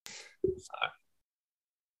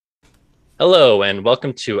Hello, and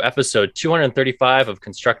welcome to episode 235 of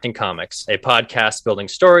Constructing Comics, a podcast building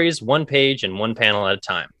stories one page and one panel at a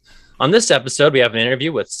time. On this episode, we have an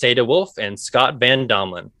interview with Seda Wolf and Scott Van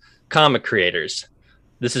Domlin, comic creators.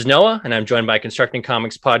 This is Noah, and I'm joined by Constructing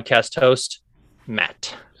Comics podcast host,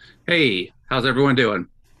 Matt. Hey, how's everyone doing?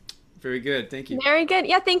 Very good, thank you. Very good.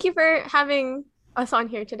 Yeah, thank you for having us on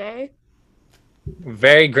here today.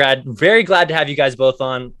 Very glad to have you guys both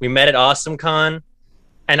on. We met at AwesomeCon.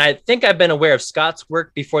 And I think I've been aware of Scott's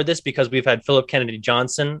work before this because we've had Philip Kennedy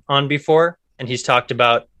Johnson on before, and he's talked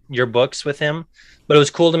about your books with him. But it was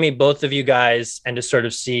cool to meet both of you guys and to sort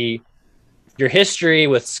of see your history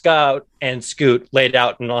with Scott and Scoot laid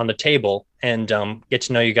out and on the table and get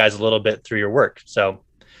to know you guys a little bit through your work. So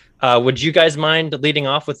would you guys mind leading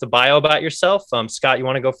off with the bio about yourself? Scott, you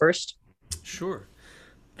want to go first? Sure.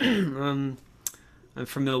 I'm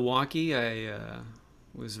from Milwaukee. I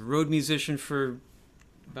was a road musician for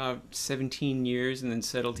about 17 years and then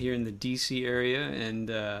settled here in the DC area and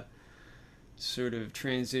sort of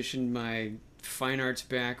transitioned my fine arts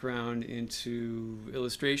background into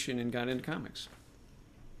illustration and got into comics.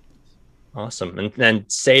 Awesome. And then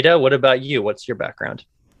Seda, what about you? What's your background?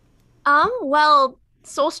 Well,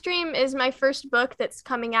 Soulstream is my first book that's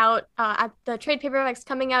coming out at the trade paperback's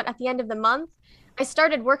coming out at the end of the month. I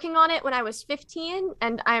started working on it when I was 15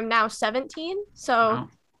 and I am now 17. So wow.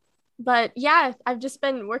 But yeah, I've just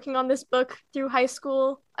been working on this book through high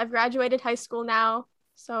school. I've graduated high school now.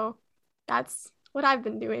 So that's what I've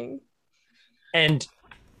been doing. And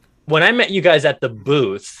when I met you guys at the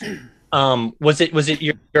booth, was it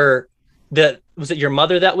your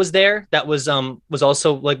mother that was there that was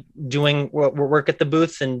also like doing work at the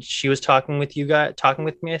booth, and she was talking with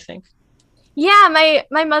me, I think? Yeah,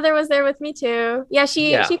 my mother was there with me too. Yeah,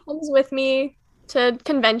 she comes with me to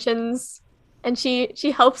conventions. And she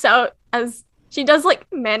helps out as she does like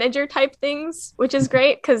manager type things, which is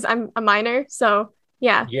great because I'm a minor. So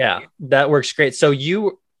yeah. Yeah, that works great. So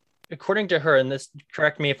you, according to her, and this,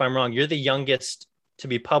 correct me if I'm wrong, you're the youngest to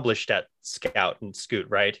be published at Scout and Scoot,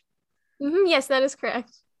 right? Mm-hmm, yes, that is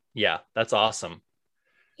correct. Yeah, that's awesome.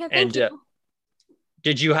 Yeah, thank you.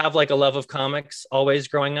 Did you have like a love of comics always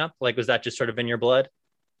growing up? Like, was that just sort of in your blood?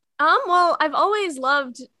 Well, I've always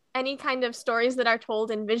loved any kind of stories that are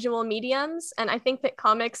told in visual mediums, and I think that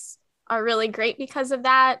comics are really great because of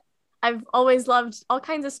that. I've always loved all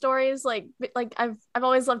kinds of stories, like I've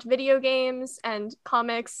always loved video games and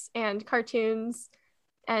comics and cartoons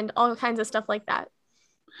and all kinds of stuff like that.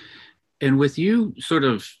 And with you sort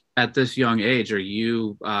of at this young age, are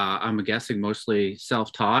you, I'm guessing, mostly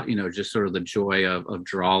self-taught, just sort of the joy of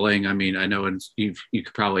drawing? I mean, I know you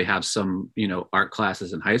could probably have some, art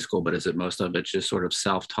classes in high school, but is it most of it just sort of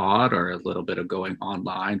self-taught or a little bit of going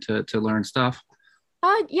online to learn stuff?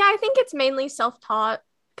 Yeah, I think it's mainly self-taught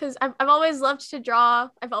because I've always loved to draw.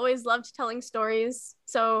 I've always loved telling stories.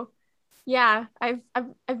 So yeah, I've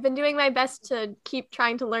been doing my best to keep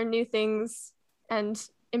trying to learn new things and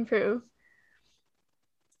improve.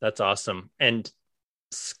 That's awesome. And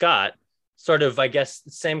Scott, sort of, I guess,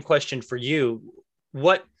 same question for you.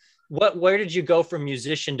 Where did you go from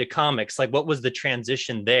musician to comics? Like, what was the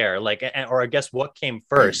transition there? Like, or I guess what came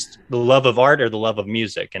first, the love of art or the love of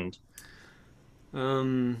music? And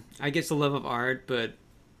I guess the love of art, but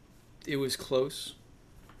it was close,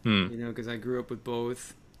 because I grew up with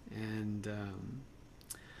both, and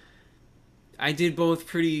I did both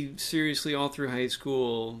pretty seriously all through high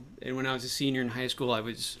school. And when I was a senior in high school, I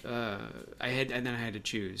had to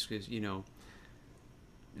choose because,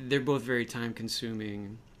 they're both very time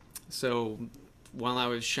consuming. So while I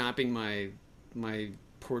was shopping my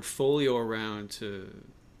portfolio around to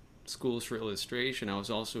schools for illustration, I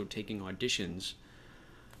was also taking auditions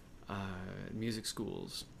at music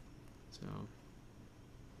schools. So,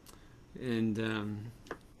 and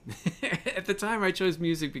at the time I chose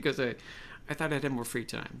music because I thought I'd have more free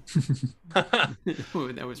time.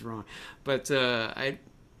 That was wrong. But I'd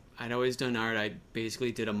always done art. I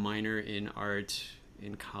basically did a minor in art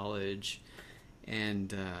in college.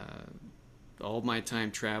 And all my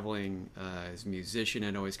time traveling as a musician,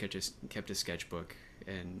 I'd always kept a sketchbook.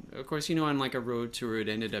 And, of course, on like a road tour, it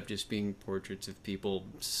ended up just being portraits of people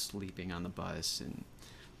sleeping on the bus and,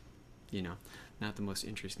 not the most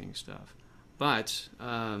interesting stuff. But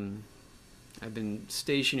I've been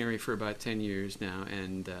stationary for about 10 years now,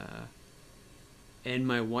 and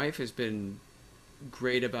my wife has been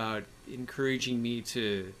great about encouraging me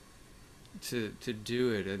to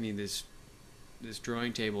do it. I mean, this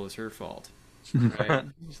drawing table is her fault, right?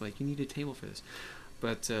 She's like, you need a table for this.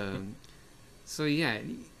 But so yeah,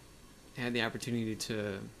 I had the opportunity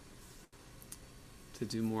to to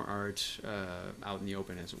do more art out in the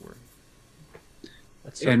open, as it were.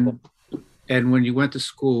 That's so And cool. and when you went to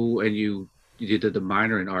school and you did the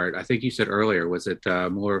minor in art, I think you said earlier, was it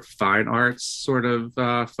more fine arts sort of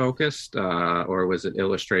focused, or was it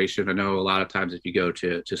illustration? I know a lot of times if you go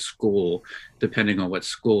to school, depending on what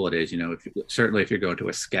school it is, you know, certainly if you're going to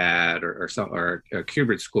a SCAD or a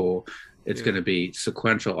Kubert school, it's Yeah. going to be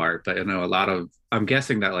sequential art. But I know I'm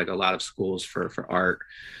guessing that like a lot of schools for art,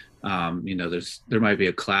 you know, there might be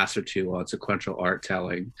a class or two on sequential art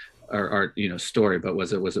telling or art, you know, story. But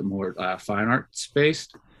was it more fine arts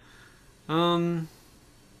based? Um,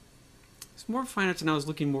 it's more fine arts, and I was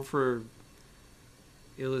looking more for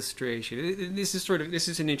illustration. This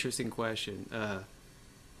is an interesting question.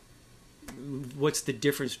 What's the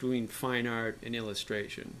difference between fine art and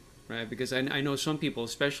illustration, right? Because I know some people,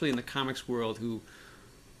 especially in the comics world, who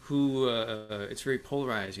it's very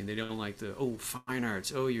polarizing. They don't like the fine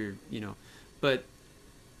arts. But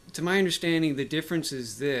to my understanding, the difference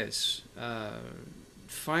is this: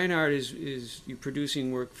 fine art is you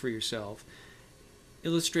producing work for yourself.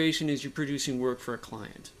 Illustration is you producing work for a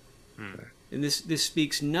client. Mm. And this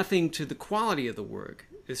speaks nothing to the quality of the work.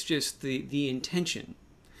 It's just the intention.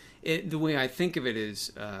 The way I think of it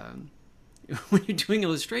is, when you're doing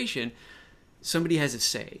illustration, somebody has a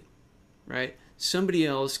say, right? Somebody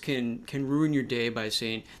else can ruin your day by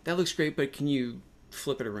saying, that looks great, but can you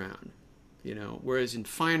flip it around? You know, whereas in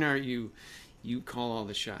fine art, you call all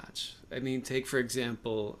the shots. I mean, take, for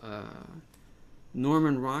example,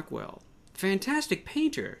 Norman Rockwell. Fantastic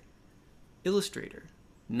painter, illustrator,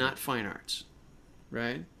 not fine arts,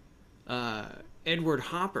 right? Edward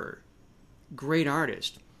Hopper, great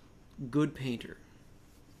artist, good painter.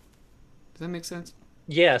 Does that make sense?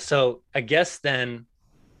 Yeah, so I guess then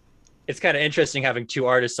it's kind of interesting having two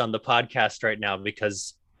artists on the podcast right now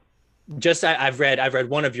because I've read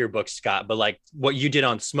one of your books, Scott, but like what you did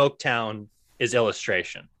on Smoketown is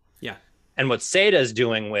illustration. Yeah. And what Seda is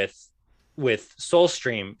doing with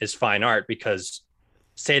Soulstream is fine art because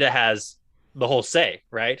Seda has the whole say,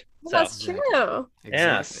 right? Well, that's true.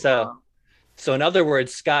 Yeah. So in other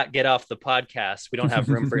words, Scott, get off the podcast. We don't have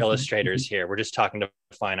room for illustrators here. We're just talking to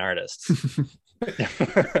fine artists. I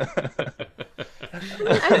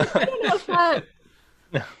don't know if that.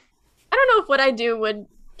 I don't know if what I do would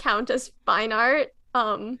count as fine art.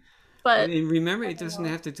 But and remember, it doesn't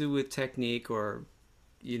have to do with technique or,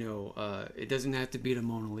 it doesn't have to be the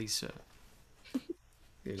Mona Lisa.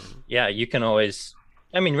 Yeah, you can always.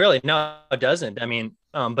 I mean, really, no, it doesn't. I mean,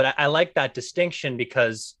 but I like that distinction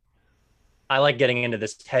because I like getting into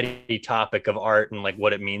this heady topic of art and like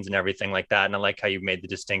what it means and everything like that. And I like how you made the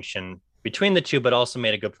distinction between the two, but also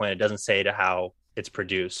made a good point. It doesn't say to how it's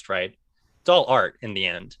produced, right? It's all art in the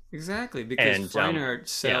end. Exactly, because fine art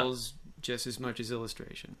sells just as much as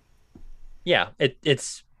illustration. Yeah,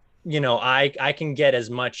 it's I can get as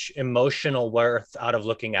much emotional worth out of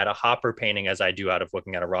looking at a Hopper painting as I do out of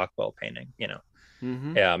looking at a Rockwell painting.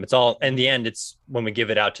 Mm-hmm. It's all in the end. It's when we give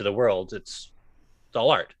it out to the world, it's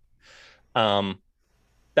all art.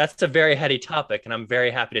 That's a very heady topic, and I'm very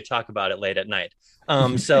happy to talk about it late at night.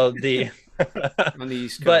 So the on the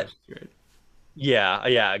East Coast, but right?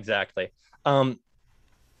 yeah, exactly.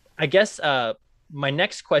 I guess my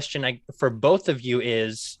next question for both of you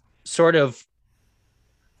is sort of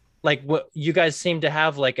like what you guys seem to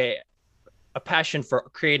have like a passion for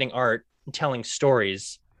creating art and telling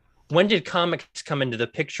stories. When did comics come into the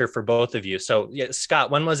picture for both of you? So yeah,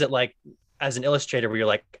 Scott, when was it like as an illustrator where you're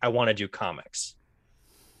like, I want to do comics?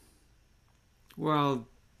 Well,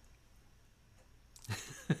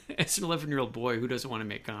 as an 11-year-old boy, who doesn't want to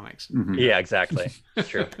make comics? Mm-hmm. Yeah, exactly.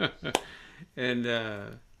 True. And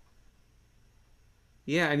I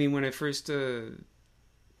mean, when I first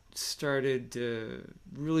started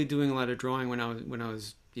really doing a lot of drawing when I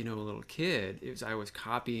was a little kid, I was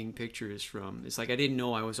copying pictures from. It's like I didn't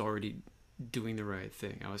know I was already doing the right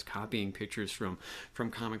thing. I was copying pictures from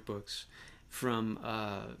comic books, from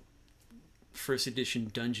first edition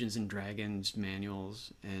Dungeons and Dragons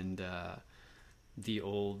manuals, and the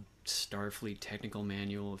old Starfleet technical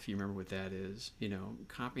manual, if you remember what that is.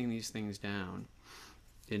 Copying these things down,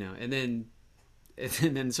 and then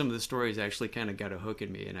some of the stories actually kind of got a hook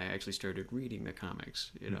in me, and I actually started reading the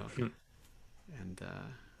comics, and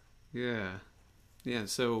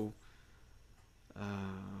so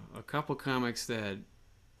a couple comics that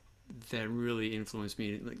really influenced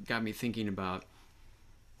me, like, got me thinking about,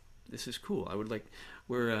 this is cool. I would like,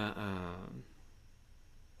 were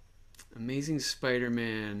Amazing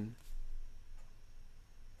Spider-Man,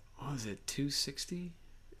 what was it, 260?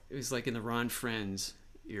 It was like in the Ron Frenz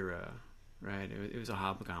era, right? It was a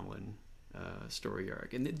Hobgoblin story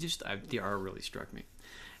arc, and the art really struck me.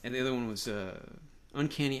 and the other one was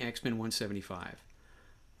Uncanny X-Men 175,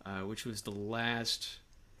 which was the last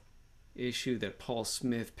issue that Paul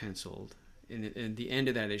Smith penciled, and the end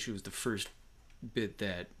of that issue was the first bit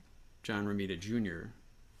that John Romita Jr.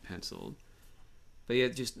 penciled. But yeah,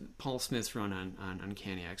 just Paul Smith's run on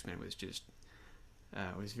Uncanny X-Men was just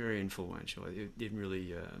was very influential. It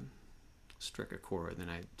really struck a chord, and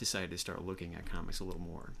I decided to start looking at comics a little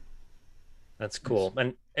more. That's cool.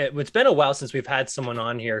 And it's been a while since we've had someone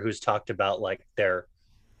on here who's talked about like their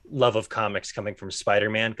love of comics coming from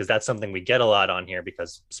Spider-Man, because that's something we get a lot on here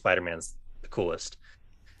because Spider-Man's the coolest.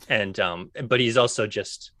 And but he's also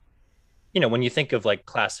just, you know, when you think of like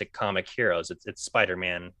classic comic heroes, it's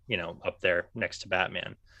Spider-Man, you know, up there next to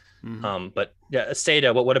Batman. Mm-hmm. But yeah,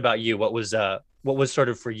 Seda, what about you? What was sort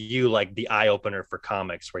of for you like the eye opener for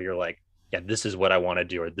comics where you're like, yeah, this is what I want to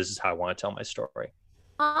do, or this is how I want to tell my story?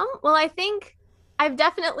 Well, I think I've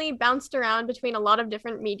definitely bounced around between a lot of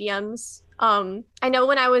different mediums. I know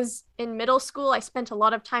when I was in middle school, I spent a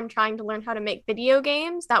lot of time trying to learn how to make video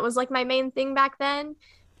games. That was like my main thing back then.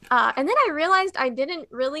 And then I realized I didn't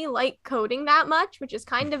really like coding that much, which is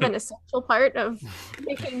kind of an essential part of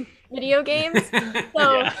making video games.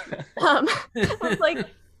 So I was like,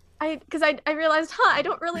 because I realized, I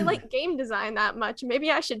don't really like game design that much.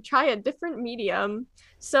 Maybe I should try a different medium.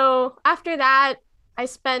 So after that, I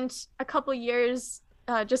spent a couple years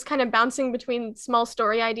just kind of bouncing between small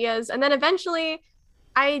story ideas. And then eventually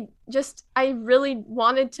I really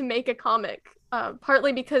wanted to make a comic,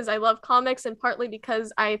 partly because I love comics and partly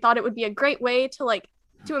because I thought it would be a great way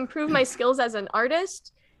to improve my skills as an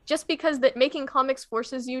artist, just because that making comics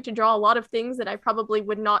forces you to draw a lot of things that I probably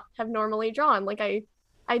would not have normally drawn. Like you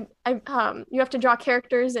have to draw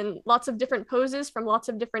characters in lots of different poses from lots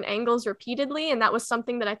of different angles repeatedly, and that was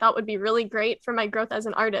something that I thought would be really great for my growth as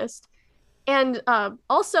an artist. And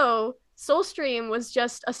also, Soulstream was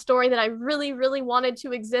just a story that I really, really wanted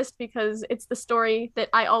to exist because it's the story that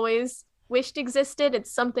I always wished existed.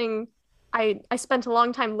 It's something I spent a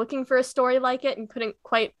long time looking for a story like it and couldn't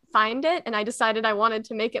quite find it, and I decided I wanted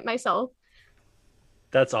to make it myself.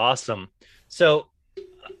 That's awesome. So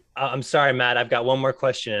I'm sorry, Matt, I've got one more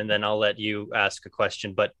question and then I'll let you ask a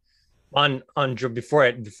question. But on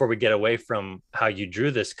before we get away from how you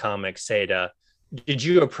drew this comic, Seda, did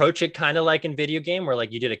you approach it kind of like in video game where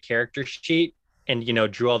like you did a character sheet and, you know,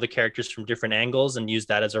 drew all the characters from different angles and used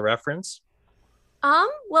that as a reference?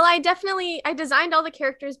 Well, I designed all the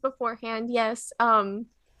characters beforehand. Yes.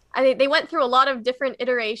 They went through a lot of different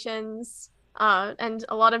iterations, and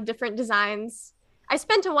a lot of different designs. I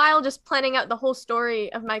spent a while just planning out the whole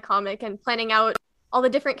story of my comic and planning out all the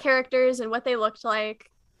different characters and what they looked like.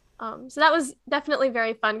 So that was definitely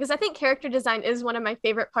very fun because I think character design is one of my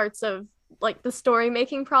favorite parts of like the story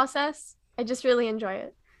making process. I just really enjoy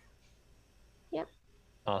it. Yep.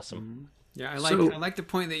 Awesome. Yeah, I like the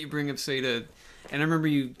point that you bring up, Seda, and I remember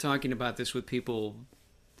you talking about this with people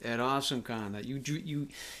at AwesomeCon, that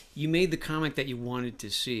you made the comic that you wanted to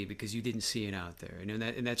see because you didn't see it out there,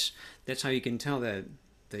 and that's how you can tell that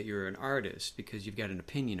you're an artist, because you've got an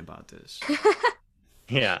opinion about this.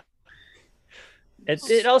 Yeah.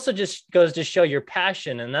 It also just goes to show your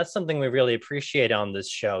passion, and that's something we really appreciate on this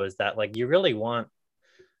show, is that like you really want,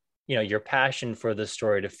 you know, your passion for the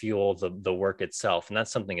story to fuel the work itself, and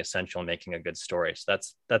that's something essential in making a good story. So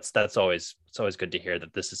that's always good to hear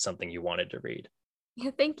that this is something you wanted to read.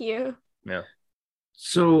 Yeah, thank you. Yeah.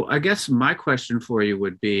 So I guess my question for you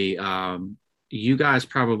would be, you guys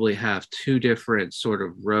probably have two different sort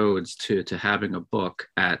of roads to having a book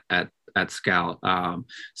at Scout.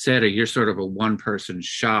 Seda, you're sort of a one-person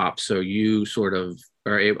shop, so you sort of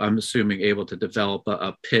are I'm assuming able to develop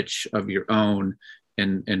a pitch of your own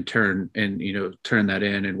and turn that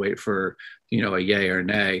in and wait for, you know, a yay or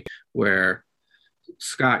nay. Where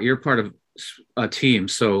Scott, you're part of a team,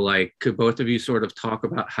 so like could both of you sort of talk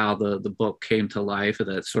about how the book came to life, or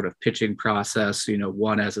that sort of pitching process, you know,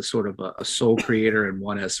 one as a sort of a sole creator and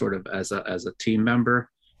one as sort of as a team member?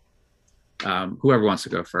 Whoever wants to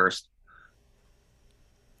go first.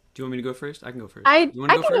 Do you want me to go first? I can go first. I can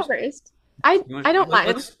go first. I don't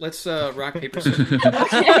mind. Let's rock paper scissors.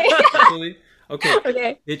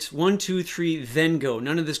 Okay. It's 1, 2, 3, then go.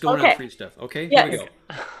 None of this going on free stuff. Okay. Yes. Here we go.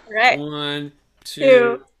 All right. 1,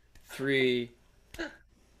 2, 3.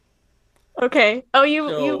 Okay. Oh,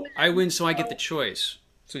 you. I win, so I get the choice.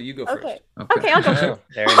 So you go first. Okay, I'll go first.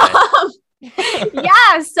 Very nice.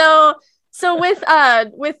 Yeah. So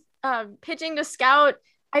with pitching to Scout,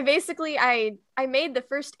 I basically I made the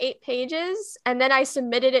first 8 pages and then I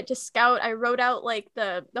submitted it to Scout. I wrote out like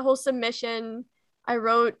the whole submission. I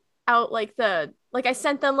wrote out like the like I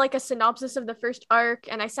sent them like a synopsis of the first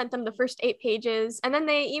arc, and I sent them the first 8 pages, and then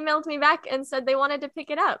they emailed me back and said they wanted to pick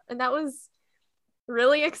it up, and that was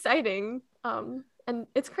really exciting. And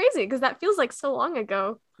it's crazy because that feels like so long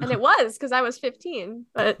ago, and it was because I was 15.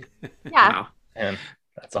 But yeah. Wow. And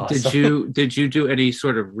that's awesome. Did you do any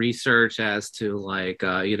sort of research as to like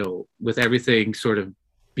with everything sort of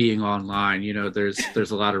being online,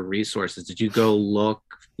 there's a lot of resources. Did you go look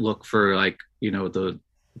for like, the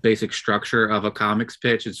basic structure of a comics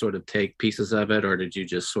pitch and sort of take pieces of it, or did you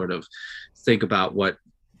just sort of think about what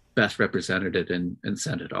best represented it and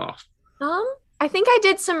send it off? I think I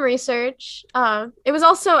did some research. It was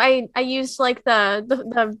also I used like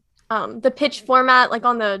the pitch format, like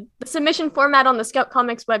on the submission format on the Scout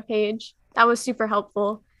Comics webpage. That was super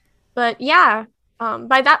helpful. But yeah,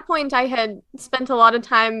 by that point, I had spent a lot of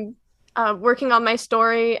time working on my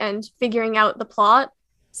story and figuring out the plot.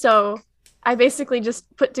 So I basically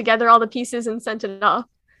just put together all the pieces and sent it off.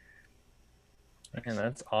 And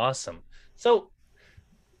that's awesome. So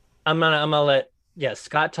I'm gonna let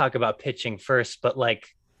Scott talk about pitching first, but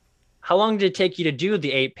like, how long did it take you to do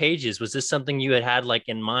the 8 pages? Was this something you had like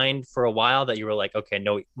in mind for a while that you were like, okay,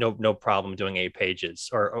 no problem doing 8 pages,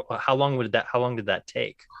 or how long did that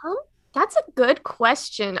take? That's a good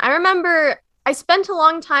question. I remember I spent a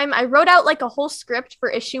long time. I wrote out like a whole script for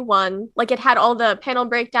issue 1. Like it had all the panel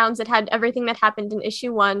breakdowns. It had everything that happened in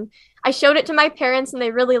issue 1. I showed it to my parents and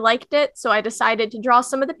they really liked it. So I decided to draw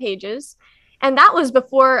some of the pages. And that was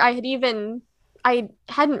before I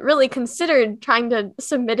hadn't really considered trying to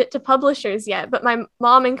submit it to publishers yet, but my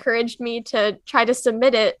mom encouraged me to try to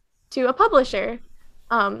submit it to a publisher.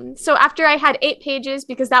 So after I had 8 pages,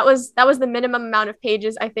 because that was the minimum amount of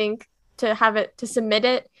pages, I think, to submit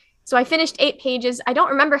it. So I finished 8 pages. I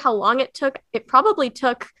don't remember how long it took. It probably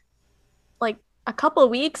took like a couple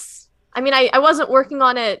of weeks. I mean, I wasn't working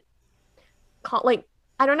on it like,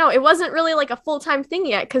 I don't know. It wasn't really like a full-time thing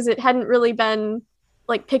yet because it hadn't really been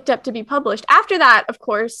like picked up to be published. After that, of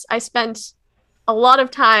course, I spent a lot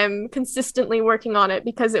of time consistently working on it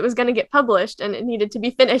because it was going to get published and it needed to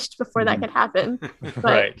be finished before that could happen. But,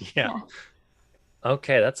 right. Yeah.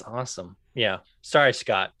 Okay. That's awesome. Yeah. Sorry,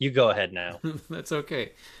 Scott, you go ahead now. That's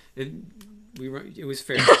okay. It was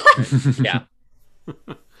fair. Right? Yeah.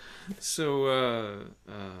 So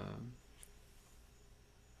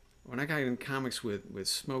when I got in comics with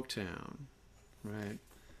Smoketown, right?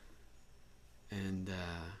 And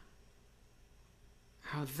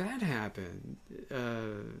how that happened,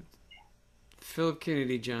 Philip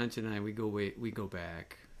Kennedy Johnson and I, we go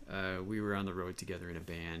back. We were on the road together in a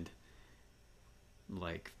band,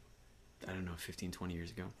 like, I don't know, 15, 20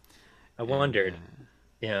 years ago. I wondered.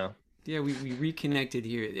 Yeah, we reconnected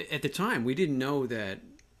here. At the time, we didn't know that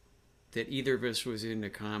either of us was into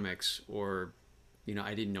comics, or,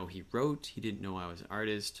 I didn't know he wrote. He didn't know I was an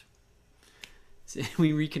artist. So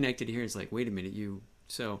we reconnected here. It's like, wait a minute, you.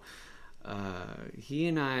 So he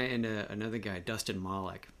and I and another guy, Dustin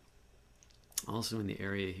Malek, also in the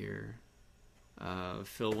area here.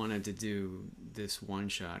 Phil wanted to do this one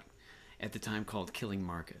shot at the time called Killing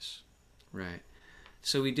Marcus, right?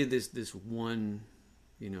 So we did this one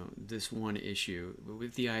issue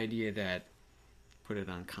with the idea that put it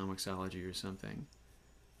on Comixology or something,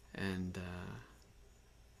 and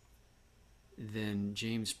then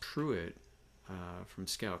James Pruitt from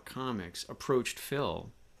Scout Comics approached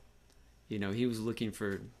Phil. He was looking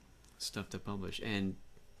for stuff to publish and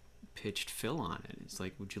pitched Phil on it. It's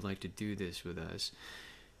like, would you like to do this with us?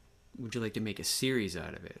 Would you like to make a series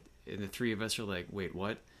out of it? And the three of us are like, wait,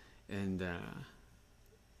 what? And and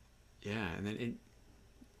then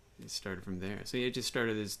it started from there. So it just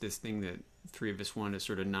started as this thing that three of us wanted to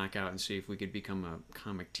sort of knock out and see if we could become a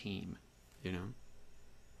comic team,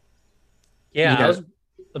 Yeah,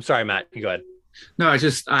 I'm sorry, Matt. You go ahead. No,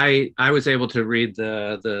 I was able to read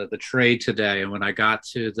the trade today, and when I got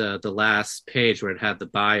to the last page where it had the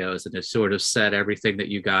bios and it sort of said everything that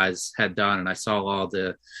you guys had done, and I saw all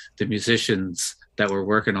the musicians that were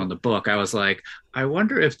working on the book, I was like, I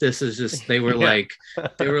wonder if this is just they were like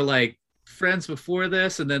friends before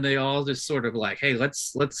this, and then they all just sort of like, hey,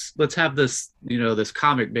 let's have this this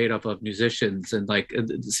comic made up of musicians, and like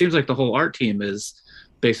it seems like the whole art team is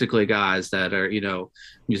basically guys that are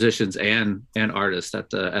musicians and artists at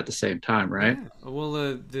the same time, right? Yeah. Well,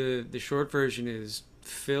 the short version is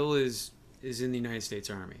Phil is in the United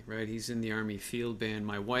States Army, right? He's in the Army Field Band.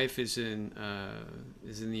 My wife is in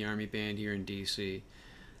the Army Band here in DC.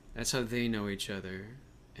 That's how they know each other.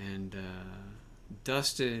 And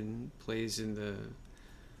Dustin plays in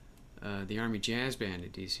the Army Jazz Band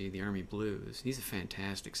at DC, the Army Blues. He's a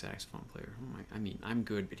fantastic saxophone player. I'm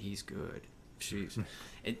good, but he's good. jeez.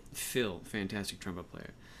 And Phil, fantastic trumpet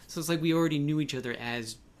player. So it's like we already knew each other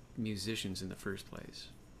as musicians in the first place.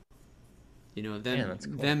 You know, them, that's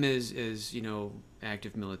cool. them as you know,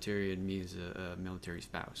 active military, and me as a military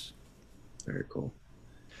spouse. Very cool.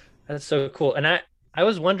 That's so cool. And I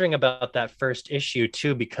was wondering about that first issue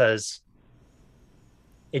too, because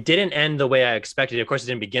it didn't end the way I expected. Of course, it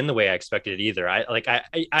didn't begin the way I expected it either. I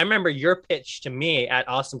remember your pitch to me at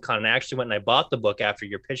AwesomeCon, and I actually went and I bought the book after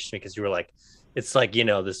your pitch to me, because you were like, it's like, you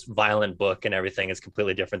know, this violent book and everything is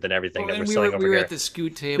completely different than everything that we're selling over here. We were at the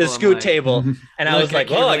Scoot table. The Scoot table. And I was like,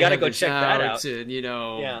 well, I got to go check that out. And, you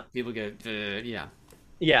know, people get,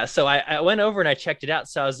 Yeah. So I went over and I checked it out.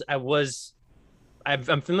 So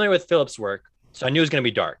I'm familiar with Philip's work, so I knew it was going to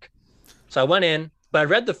be dark. So I went in, but I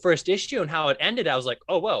read the first issue and how it ended. I was like,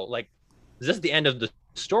 oh, whoa, like, is this the end of the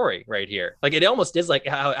story right here? Like, it almost is like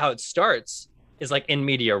how it starts is like in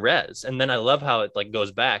media res. And then I love how it like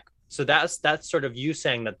goes back. So that's sort of you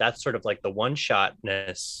saying that's sort of like the one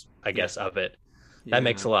shotness, I guess, of it. That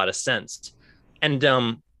makes a lot of sense. And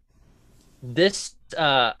this,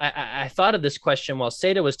 I thought of this question while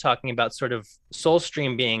Seda was talking about sort of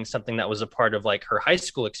Soulstream being something that was a part of like her high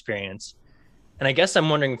school experience. And I guess I'm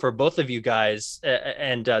wondering for both of you guys,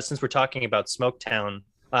 and since we're talking about Smoketown,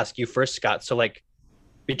 I'll ask you first, Scott. So like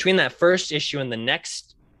between that first issue and the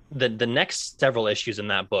next several issues in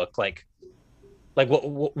that book, like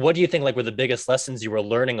what do you think like were the biggest lessons you were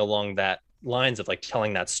learning along that lines of like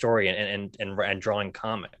telling that story and drawing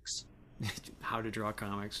comics? How to draw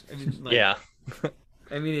comics. I mean, like, yeah.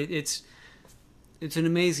 I mean, it's an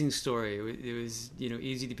amazing story. It was, you know,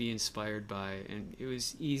 easy to be inspired by, and it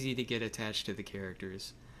was easy to get attached to the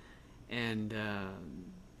characters. And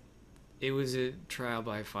it was a trial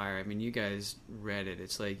by fire. I mean, you guys read it.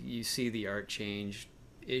 It's like you see the art change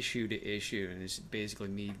issue to issue, and it's basically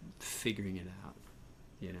me figuring it out,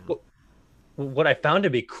 you know. Well, what I found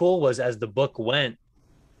to be cool was as the book went,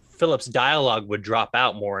 Philip's dialogue would drop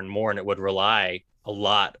out more and more, and it would rely a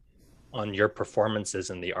lot on your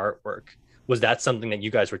performances and the artwork. Was that something that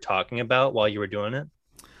you guys were talking about while you were doing it?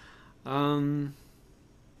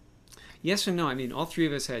 Yes and no. I mean, all three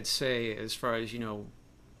of us had say as far as, you know,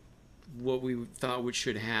 what we thought what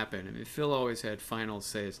should happen. I mean, Phil always had final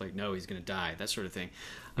say. It's like, no, he's going to die, that sort of thing.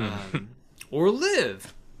 Or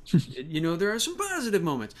live. You know, there are some positive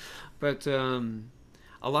moments. But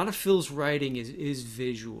a lot of Phil's writing is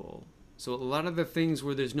visual. So a lot of the things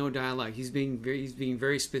where there's no dialogue, he's being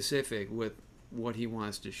very specific with what he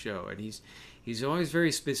wants to show, and he's always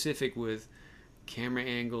very specific with camera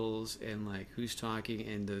angles and like who's talking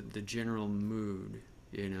and the general mood,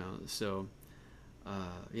 you know. So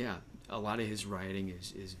yeah, a lot of his writing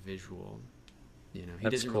is visual, you know. He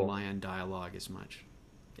doesn't rely on dialogue as much,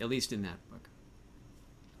 at least in that book.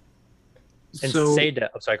 And so,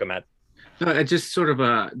 sorry, go Matt. Just sort of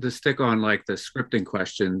to stick on like the scripting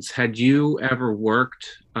questions. Had you ever worked,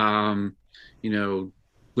 you know,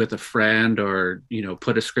 with a friend or, you know,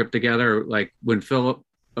 put a script together? Like when Philip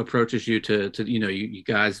approaches you to you know, you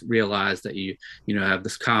guys realize that you know, have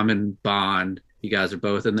this common bond. You guys are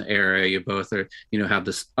both in the area. You both are, you know, have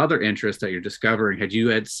this other interest that you're discovering. Had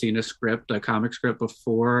you seen a comic script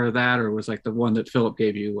before that, or was like the one that Philip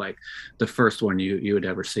gave you like the first one you had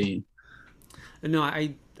ever seen? No,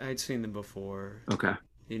 I'd seen them before. Okay.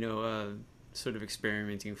 You know, sort of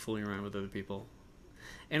experimenting, fooling around with other people.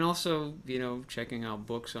 And also, you know, checking out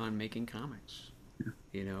books on making comics. Yeah.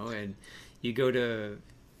 You know, and you go to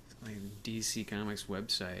like DC Comics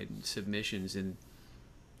website and submissions, and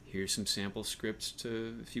here's some sample scripts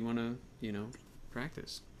to if you want to, you know,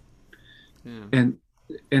 practice. Yeah.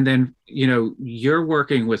 And then, you know, you're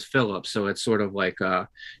working with Philip, so it's sort of like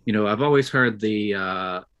you know, I've always heard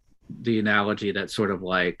the analogy that sort of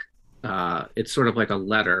like it's sort of like a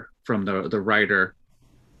letter from the writer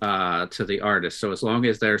to the artist. So as long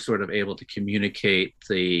as they're sort of able to communicate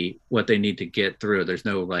what they need to get through, there's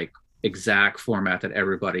no like exact format that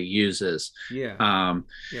everybody uses. Yeah.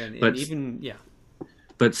 But even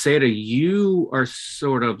But Seda, you are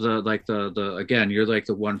sort of the again, you're like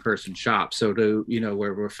the one person shop. So you know,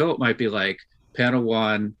 where Philip might be like, panel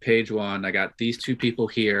 1, page 1, I got these two people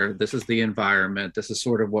here. This is the environment. This is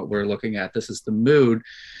sort of what we're looking at. This is the mood.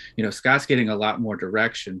 You know, Scott's getting a lot more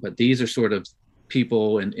direction, but these are sort of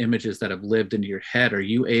people and images that have lived into your head. Are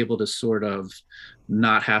you able to sort of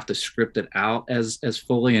not have to script it out as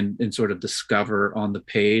fully and sort of discover on the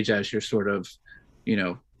page as you're sort of, you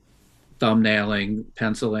know, thumbnailing,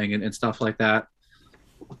 penciling and stuff like that?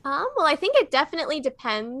 Well, I think it definitely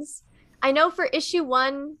depends. I know for issue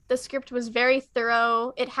 1, the script was very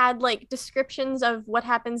thorough. It had like descriptions of what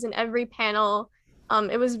happens in every panel.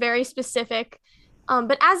 It was very specific.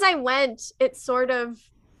 But as I went, it sort of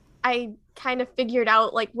I kind of figured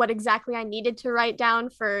out like what exactly I needed to write down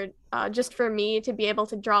for just for me to be able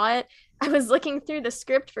to draw it. I was looking through the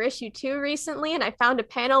script for issue 2 recently, and I found a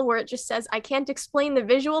panel where it just says, "I can't explain the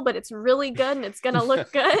visual, but it's really good and it's gonna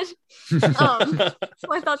look good." So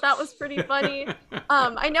I thought that was pretty funny.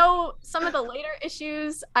 I know some of the later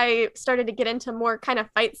issues, I started to get into more kind of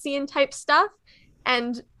fight scene type stuff,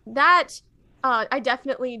 and that I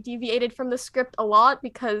definitely deviated from the script a lot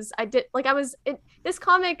because I did like I was this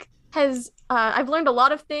comic has I've learned a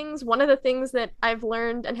lot of things. One of the things that I've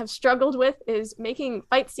learned and have struggled with is making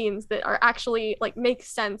fight scenes that are actually like make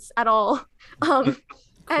sense at all.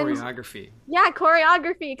 Choreography. Yeah,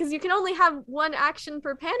 choreography, because you can only have one action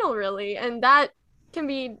per panel really, and that can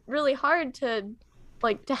be really hard to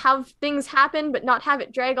like to have things happen but not have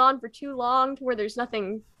it drag on for too long to where there's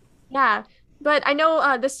nothing. Yeah, but I know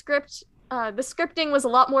the scripting was a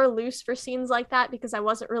lot more loose for scenes like that because I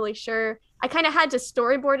wasn't really sure. I kind of had to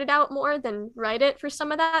storyboard it out more than write it for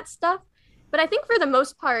some of that stuff. But I think for the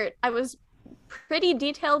most part, I was pretty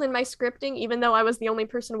detailed in my scripting, even though I was the only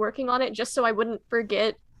person working on it, just so I wouldn't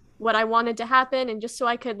forget what I wanted to happen and just so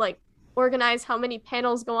I could like organize how many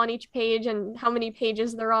panels go on each page and how many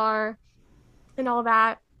pages there are and all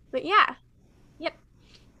that. But yeah, yep.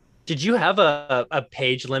 Did you have a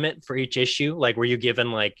page limit for each issue? Like, were you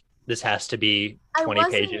given like this has to be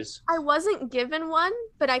 20 pages? I wasn't given one,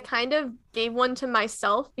 but I kind of gave one to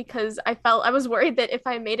myself because I was worried that if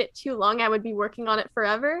I made it too long, I would be working on it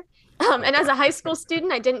forever. And as a high school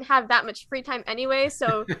student, I didn't have that much free time anyway.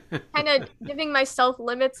 So kind of giving myself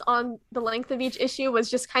limits on the length of each issue was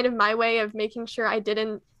just kind of my way of making sure I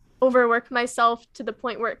didn't overwork myself to the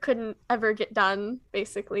point where it couldn't ever get done,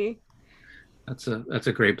 basically. That's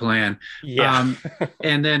a great plan. Yeah.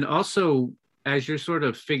 And then also, as you're sort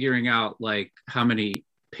of figuring out like how many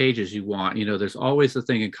pages you want, there's always the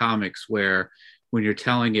thing in comics where when you're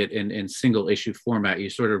telling it in single issue format,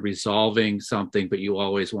 you're sort of resolving something, but you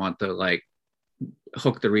always want to like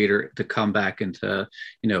hook the reader to come back and to,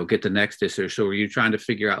 get the next issue. So are you trying to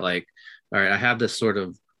figure out like, all right, I have this sort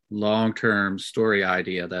of long-term story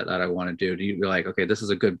idea that I want to do. Do you be like, okay, this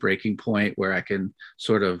is a good breaking point where I can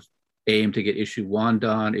sort of aim to get issue 1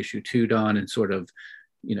 done, issue 2 done, and sort of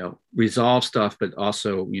resolve stuff, but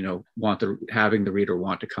also having the reader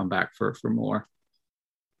want to come back for more?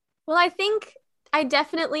 Well, I think I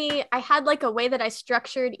had like a way that I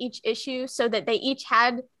structured each issue so that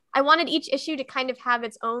I wanted each issue to kind of have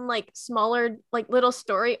its own like smaller like little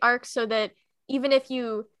story arc, so that even if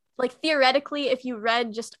you like theoretically if you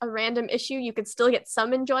read just a random issue, you could still get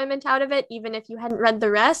some enjoyment out of it even if you hadn't read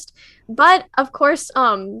the rest. But of course,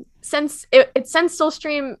 since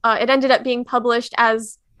Soulstream, it ended up being published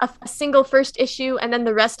as a single first issue, and then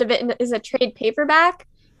the rest of it is a trade paperback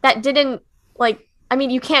that didn't like, I mean,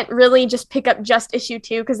 you can't really just pick up just issue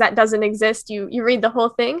 2 because that doesn't exist. You read the whole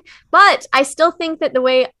thing. But I still think that the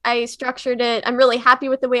way I structured it, I'm really happy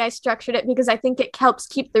with the way I structured it because I think it helps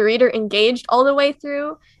keep the reader engaged all the way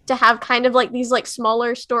through, to have kind of like these like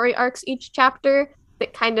smaller story arcs each chapter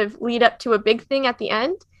that kind of lead up to a big thing at the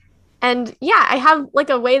end. And yeah, I have like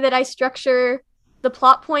a way that I structure the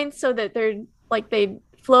plot points so that they're like they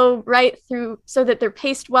flow right through, so that they're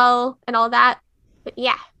paced well and all that. But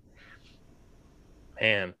yeah.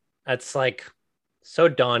 Man, that's like so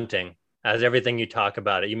daunting as everything you talk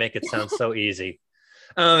about it. You make it sound so easy.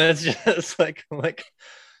 It's just like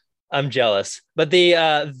I'm jealous. But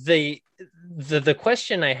the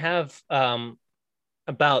question I have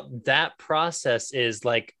about that process is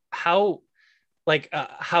like how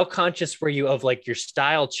conscious were you of like your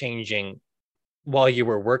style changing while you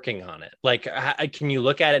were working on it? Like, can you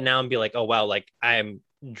look at it now and be like, oh wow, like I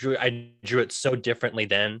drew it so differently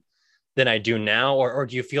then than I do now, or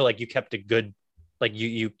do you feel like you kept a good, like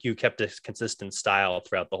you kept a consistent style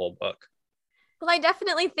throughout the whole book? Well, I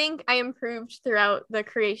definitely think I improved throughout the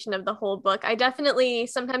creation of the whole book.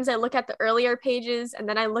 Sometimes I look at the earlier pages and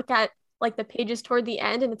then I look at like the pages toward the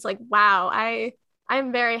end, and it's like, wow,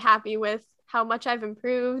 I'm very happy with how much I've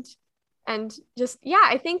improved. And just, yeah,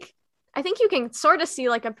 I think you can sort of see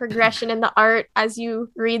like a progression in the art as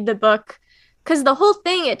you read the book. Because the whole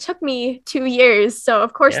thing, it took me 2 years. So,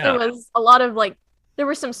 of course, There was a lot of there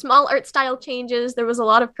were some small art style changes. There was a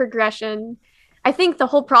lot of progression. I think the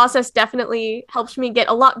whole process definitely helped me get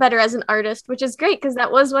a lot better as an artist, which is great because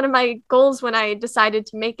that was one of my goals when I decided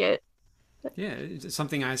to make it. Yeah,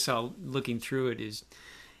 something I saw looking through it is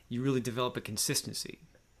you really develop a consistency,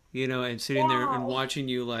 and sitting there and watching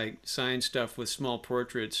you like sign stuff with small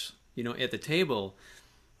portraits, at the table.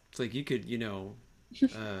 It's like you could,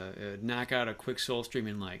 knock out a quick Soulstream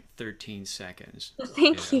in like 13 seconds.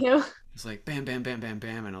 Thank you. It's like bam, bam, bam, bam,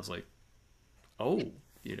 bam, and I was like, oh,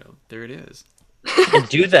 there it is. I can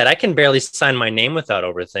do that. I can barely sign my name without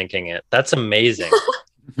overthinking it. That's amazing.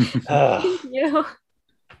 Thank you.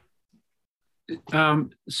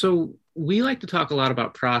 So we like to talk a lot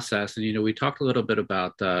about process, and we talked a little bit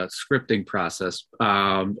about the scripting process.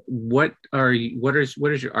 What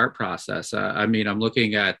is your art process? I mean, I'm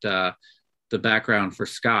looking at the background for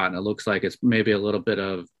Scott, and it looks like it's maybe a little bit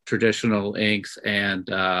of traditional inks and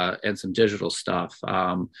some digital stuff.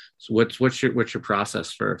 So what's your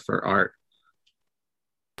process for art?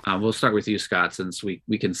 We'll start with you, Scott, since we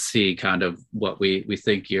can see kind of what we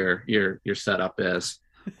think your setup is.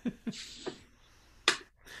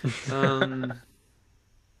 When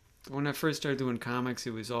I first started doing comics,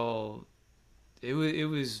 it was all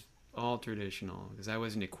traditional because I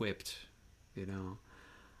wasn't equipped, Then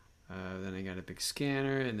I got a big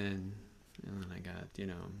scanner, and then I got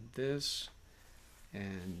this,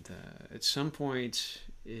 and at some point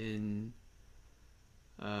in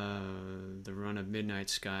the run of Midnight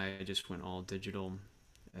Sky, I just went all digital,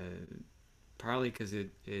 partly because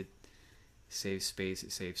it saves space,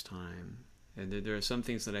 it saves time. And there are some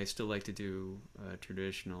things that I still like to do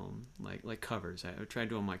traditional, like covers. I try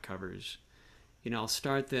doing my covers. I'll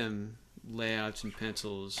start them layouts and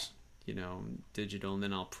pencils, digital, and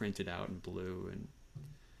then I'll print it out in blue and,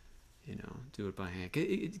 do it by hand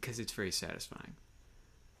because it's very satisfying.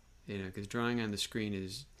 Because drawing on the screen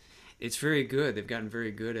it's very good. They've gotten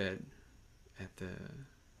very good at the,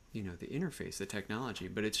 the interface, the technology,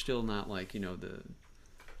 but it's still not like, the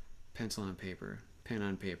pencil on paper. Pen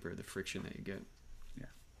on paper, the friction that you get. Yeah.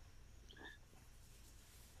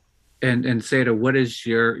 And Seda, what is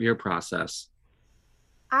your process?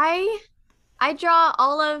 I draw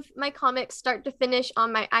all of my comics start to finish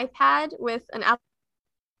on my iPad with an Apple.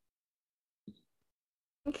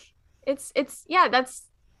 It's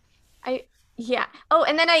yeah. Oh,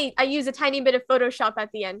 and then I use a tiny bit of Photoshop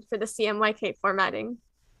at the end for the CMYK formatting,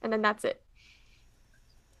 and then that's it.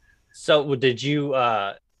 So did you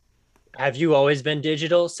have you always been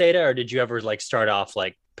digital, Seda, or did you ever start off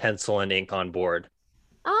like pencil and ink on board?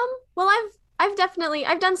 Well, I've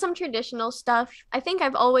done some traditional stuff. I think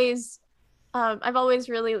I've always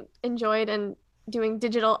really enjoyed and doing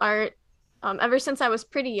digital art ever since I was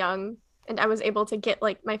pretty young, and I was able to get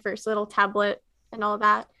my first little tablet and all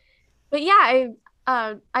that. But yeah,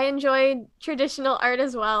 I enjoyed traditional art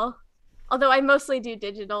as well, although I mostly do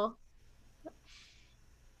digital.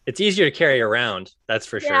 It's easier to carry around, that's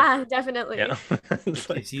for sure. Yeah, definitely. Yeah.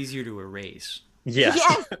 It's easier to erase.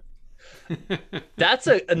 Yes. That's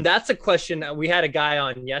a question. We had a guy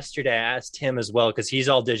on yesterday. I asked him as well because he's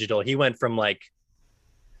all digital. He went from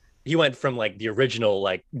the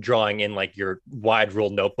original drawing in your wide rule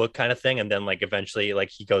notebook kind of thing, and then eventually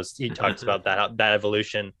he talks about that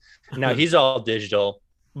evolution. Now he's all digital,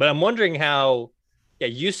 but I'm wondering how,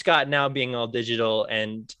 you, Scott, now being all digital,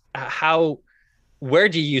 and where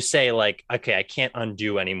do you say okay, I can't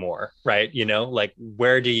undo anymore, right?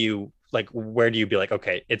 Where do you be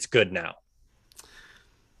okay, it's good now?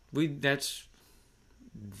 That's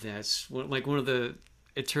one of the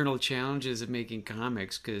eternal challenges of making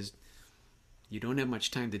comics, because you don't have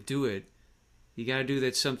much time to do it. You got to do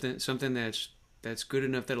that something that's good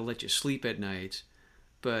enough that'll let you sleep at night,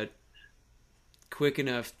 but quick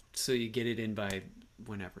enough so you get it in by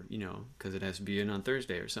whenever, because it has to be in on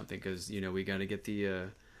Thursday or something, because we got to get the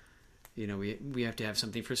we have to have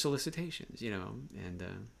something for solicitations, and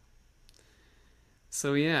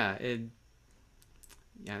so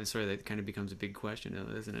I'm sorry, that kind of becomes a big question,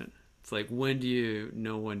 isn't it? It's when do you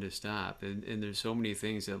know when to stop? And there's so many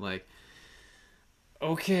things that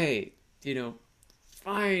okay,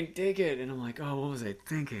 fine, take it, and I'm oh, what was I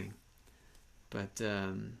thinking? But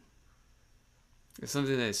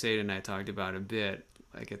something that Seda and I talked about a bit,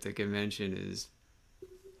 at the convention, is,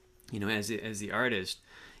 as the artist,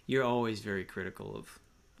 you're always very critical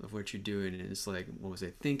of what you're doing, and it's what was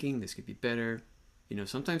I thinking? This could be better.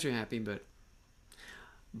 Sometimes you're happy, but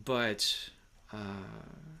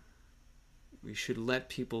we should let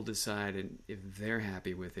people decide, and if they're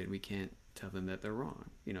happy with it, we can't tell them that they're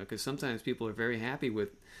wrong. Because sometimes people are very happy with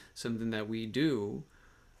something that we do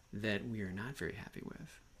that we are not very happy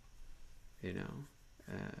with.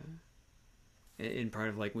 And part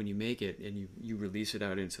of when you make it and you release it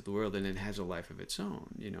out into the world, and it has a life of its own,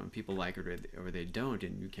 and people like it or they don't,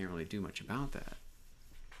 and you can't really do much about that.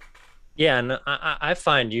 Yeah, and I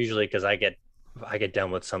find usually, because I get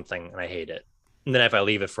done with something and I hate it, and then if I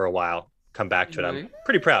leave it for a while, come back to it, I'm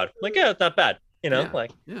pretty proud. It's not bad,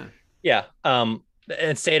 Yeah. And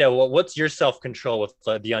Seda, what's your self-control with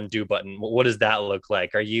the undo button? What does that look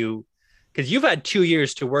like? Are you because you've had 2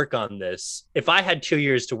 years to work on this. If I had 2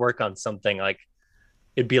 years to work on something, like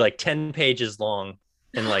it'd be like 10 pages long,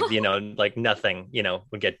 and like like nothing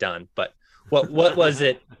would get done. But what was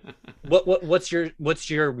it? What's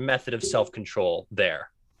your method of self-control there?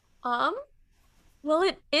 Well,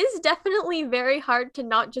 it is definitely very hard to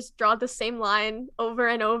not just draw the same line over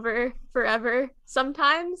and over forever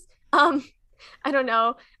sometimes. I don't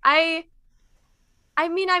know. I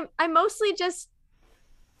mean, I mostly just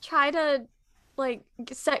try to like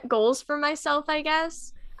set goals for myself, I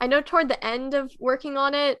guess. I know toward the end of working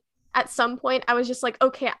on it, at some point I was just like,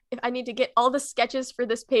 okay, if I need to get all the sketches for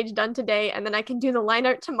this page done today, and then I can do the line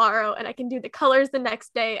art tomorrow, and I can do the colors the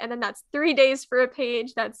next day, and then that's 3 days for a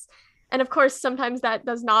page. And of course, sometimes that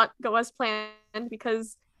does not go as planned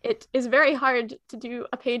because it is very hard to do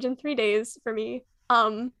a page in 3 days for me.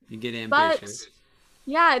 You get ambitious. But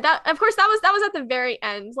yeah, that of course that was at the very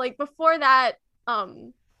end. Like before that,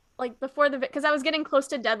 like before because I was getting close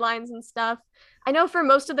to deadlines and stuff. I know for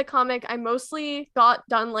most of the comic, I mostly got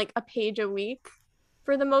done like a page a week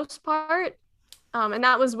for the most part. And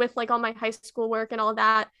that was with like all my high school work and all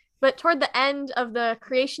that. But toward the end of the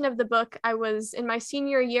creation of the book, I was in my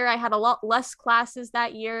senior year. I had a lot less classes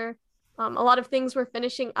that year. A lot of things were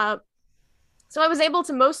finishing up. So I was able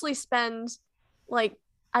to mostly spend like,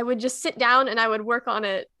 I would just sit down and I would work on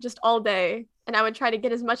it just all day. And I would try to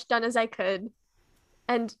get as much done as I could.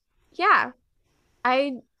 And yeah,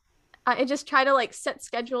 I just try to like set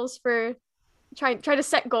schedules for try to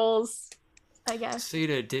set goals, I guess.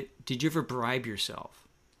 Seda, did you ever bribe yourself?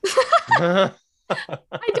 I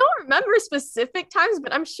don't remember specific times,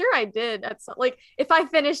 but I'm sure I did at some, like if I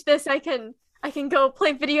finish this, I can go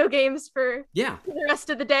play video games for the rest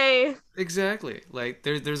of the day. Exactly. Like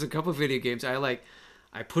there's a couple of video games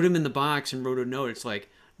I put them in the box and wrote a note. It's like,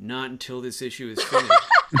 not until this issue is finished.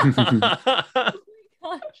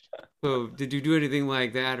 So did you do anything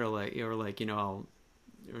like that, or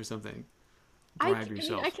or something? Bribe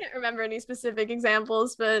yourself. I can't remember any specific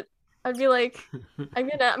examples, but I'd be like, I'm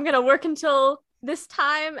gonna work until this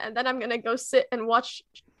time, and then I'm gonna go sit and watch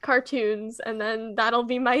cartoons, and then that'll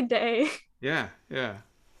be my day. Yeah.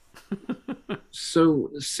 So,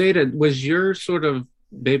 Seda, was your sort of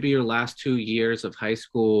maybe your last 2 years of high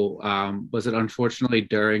school, was it unfortunately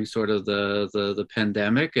during sort of the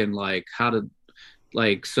pandemic, and like how did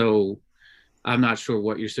so I'm not sure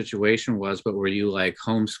what your situation was, but were you like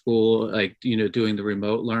homeschool, like, doing the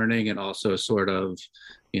remote learning, and also sort of,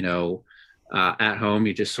 at home,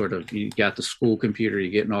 you got the school computer, you're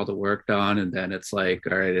getting all the work done, and then it's like,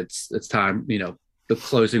 all right, it's time, the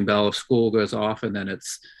closing bell of school goes off, and then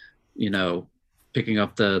it's, picking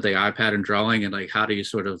up the iPad and drawing, and like, how do you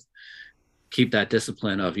sort of keep that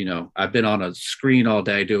discipline of, I've been on a screen all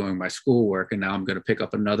day doing my schoolwork, and now I'm going to pick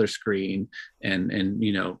up another screen and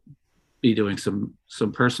be doing some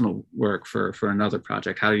personal work for another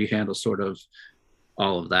project. How do you handle sort of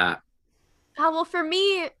all of that? Well, for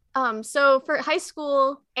me, so for high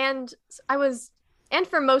school and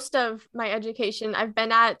for most of my education, I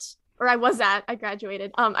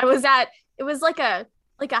graduated. It was like a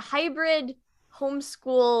hybrid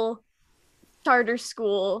homeschool charter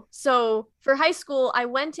school. So for high school, I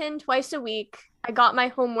went in twice a week. I got my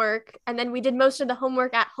homework, and then we did most of the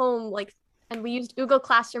homework at home, and we used Google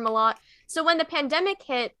Classroom a lot. So when the pandemic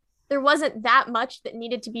hit, there wasn't that much that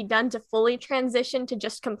needed to be done to fully transition to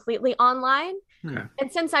just completely online. Okay.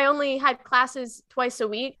 And since I only had classes twice a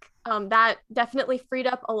week, that definitely freed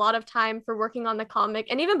up a lot of time for working on the comic.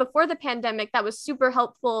 And even before the pandemic, that was super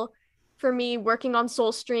helpful for me working on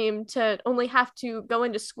Soulstream, to only have to go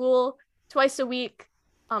into school twice a week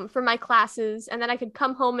for my classes, and then I could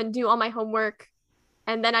come home and do all my homework,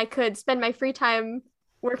 and then I could spend my free time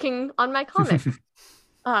working on my comic.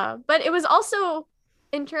 But it was also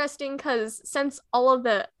interesting because since all of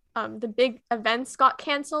the big events got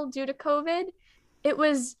canceled due to COVID,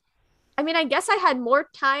 I guess I had more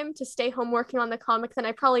time to stay home working on the comic than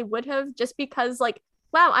I probably would have, just because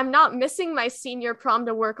wow, I'm not missing my senior prom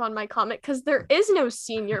to work on my comic because there is no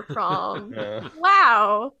senior prom. Yeah.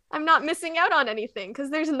 Wow, I'm not missing out on anything because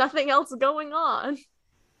there's nothing else going on.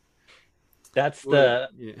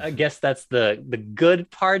 I guess that's the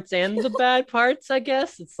good parts and the bad parts, I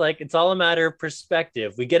guess. It's all a matter of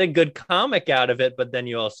perspective. We get a good comic out of it, but then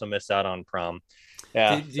you also miss out on prom.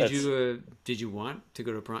 Yeah. Did you want to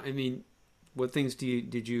go to prom? I mean, what things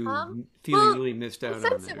did you feel you really missed out on?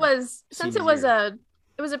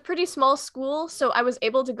 It was a pretty small school, so I was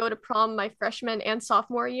able to go to prom my freshman and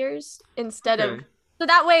sophomore years instead of. So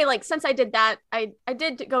that way, since I did that, I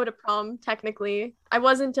did go to prom technically. I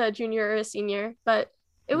wasn't a junior or a senior, but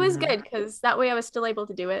it was good because that way I was still able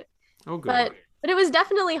to do it. Oh, good. But But it was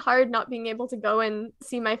definitely hard not being able to go and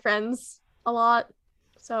see my friends a lot.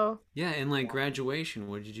 So Yeah, and like graduation,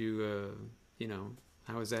 what did you,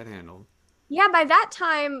 how was that handled? yeah, by that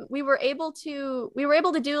time we were able to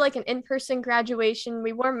do like an in-person graduation.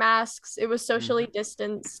 We wore masks. It was socially Hmm.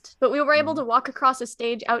 distanced, but we were able to walk across a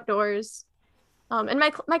stage outdoors. And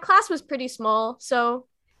my class was pretty small, so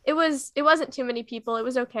it wasn't too many people. It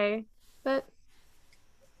was okay. But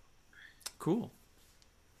Cool.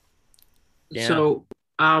 Yeah. So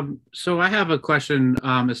I have a question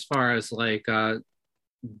as far as like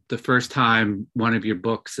the first time one of your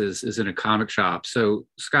books is in a comic shop. So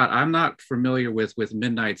Scott, I'm not familiar with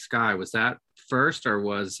Midnight Sky. Was that first or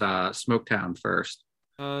was Smoketown first?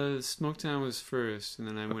 Smoketown was first, and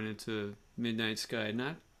then I went into Midnight Sky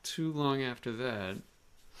not too long after that.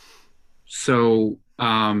 So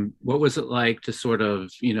what was it like to sort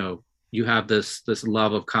of, you have this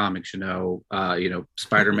love of comics,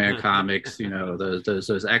 Spider-Man comics,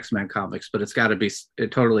 those X-Men comics, but it's got to be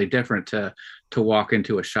totally different to walk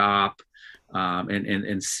into a shop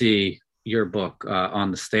and see your book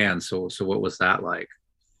on the stand. So what was that like?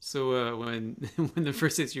 So when when the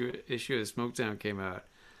first issue of Smoketown came out,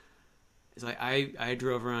 it's like I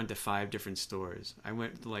drove around to five different stores. I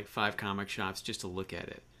went to like five comic shops just to look at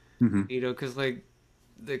it. Mm-hmm. Because like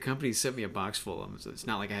the company sent me a box full of them, so it's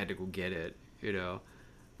not like I had to go get it.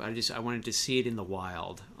 But I wanted to see it in the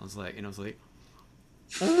wild. I was like,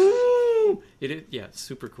 ooh, yeah,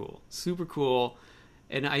 super cool, super cool.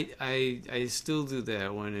 And I still do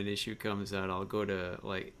that when an issue comes out. I'll go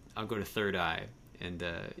to Third Eye, and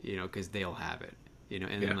because they'll have it. And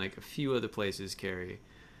Yeah. then like a few other places carry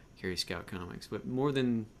Scout Comics, but more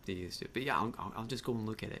than they used to. But yeah, I'll just go and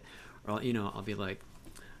look at it, or I'll be like,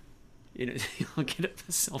 I'll get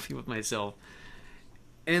a selfie with myself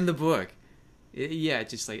and the book. Yeah,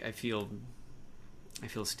 just like I feel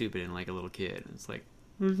stupid and like a little kid. It's like,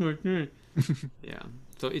 yeah.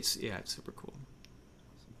 So it's super cool.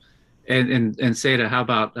 And Seda, how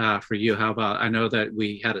about for you? How about I know that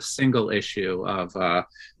we had a single issue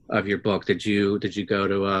of your book. Did you go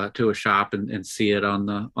to a shop and see it on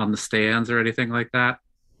the stands or anything like that?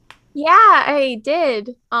 yeah, I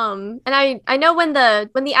did. And I know when the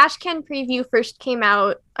Ashcan preview first came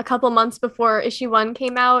out a couple months before issue one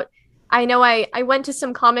came out, I know I went to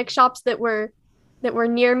some comic shops that were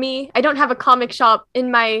near me. I don't have a comic shop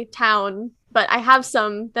in my town, but I have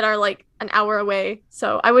some that are like an hour away.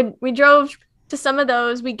 So we drove to some of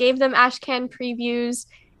those. We gave them Ashcan previews,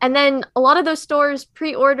 and then a lot of those stores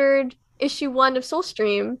pre-ordered issue one of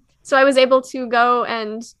Soulstream. So I was able to go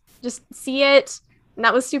and just see it, and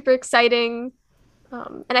that was super exciting.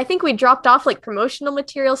 And I think we dropped off like promotional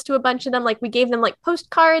materials to a bunch of them. Like we gave them like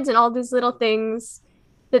postcards and all these little things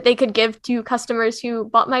that they could give to customers who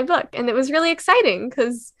bought my book. And it was really exciting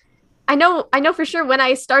because I know for sure when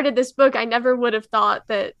I started this book, I never would have thought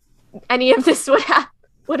that any of this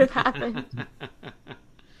would have happened.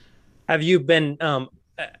 Have you been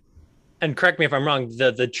and correct me if I'm wrong,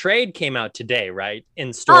 the trade came out today, right? In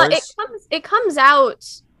It stores?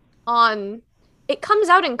 on it comes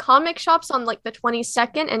out in comic shops on like the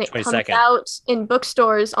 22nd, and it comes 22nd. out in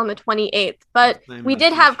bookstores on the 28th. But Same we with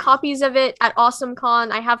did have T-shirt. copies of it at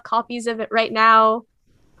AwesomeCon. I have copies of it right now.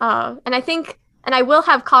 And I will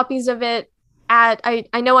have copies of it I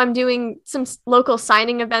know I'm doing some local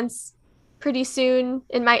signing events pretty soon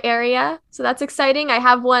in my area. So that's exciting. I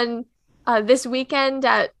have one this weekend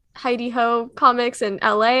at Heidi Ho Comics in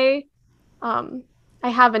LA. Um, I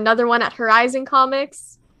have another one at Horizon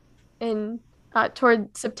Comics in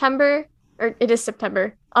toward September, or it is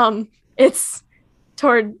September. It's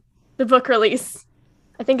toward the book release.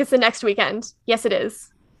 I think it's the next weekend. Yes, it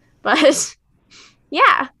is. But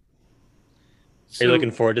yeah, Are you So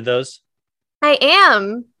looking forward to those? I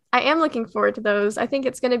am. I am looking forward to those. I think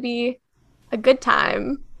it's going to be a good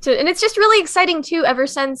time. And it's just really exciting too, ever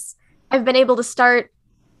since I've been able to start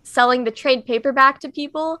selling the trade paperback to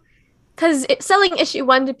people. Because selling issue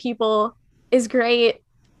one to people is great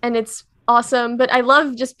and it's awesome. But I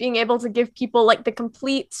love just being able to give people like the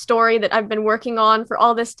complete story that I've been working on for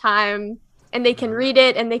all this time. And they can read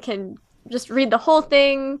it and they can just read the whole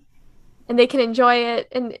thing and they can enjoy it.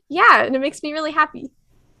 And yeah, and it makes me really happy.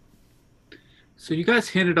 So you guys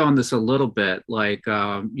hinted on this a little bit, like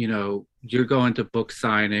you're going to book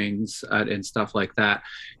signings and stuff like that.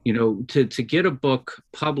 To get a book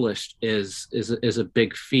published is a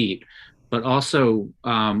big feat, but also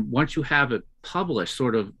once you have it published,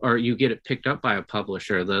 sort of, or you get it picked up by a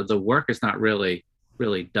publisher, the work is not really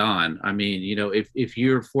done. I mean, if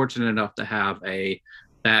you're fortunate enough to have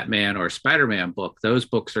Batman or Spider-Man book, those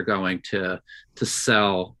books are going to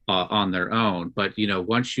sell on their own. But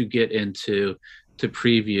once you get into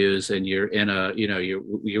previews and you're in a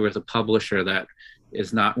you're with a publisher that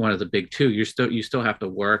is not one of the big two, you still have to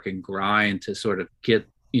work and grind to sort of get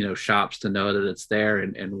shops to know that it's there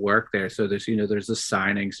and work there. So there's there's the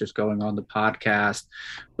signings, there's going on the podcast,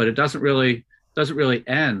 but it doesn't really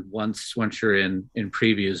end once you're in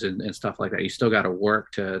previews and stuff like that. You still got to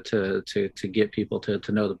work to get people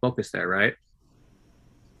to know the book is there, right?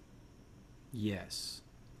 Yes.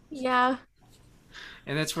 Yeah.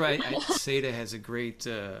 And that's right. Seda has a great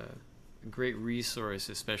resource,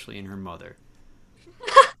 especially in her mother,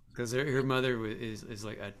 because her mother is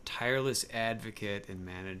like a tireless advocate and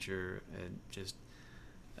manager, and just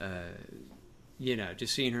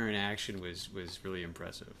just seeing her in action was really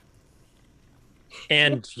impressive.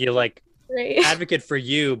 And you like Great. advocate for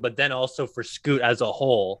you, but then also for Scoot as a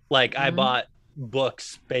whole. Like I bought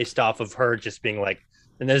books based off of her just being like,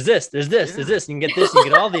 and there's this, there's this. You can get this, you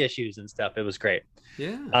get all the issues and stuff. It was great.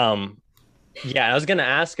 Yeah. I was gonna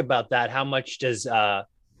ask about that. How much does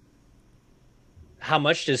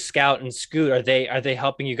Scout and Scoot, are they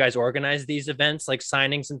helping you guys organize these events like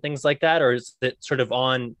signings and things like that, or is it sort of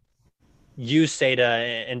on you,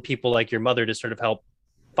 Seda, and people like your mother to sort of help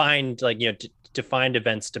find like to find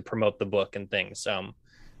events to promote the book and things? I'm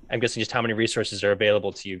guessing just how many resources are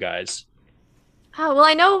available to you guys. Oh, well,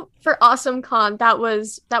 I know for Awesome Con that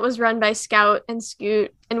was run by Scout and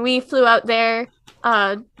Scoot, and we flew out there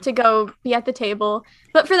to go be at the table.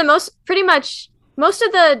 But for pretty much most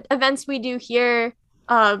of the events we do here,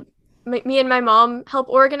 me and my mom help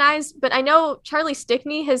organize. But I know Charlie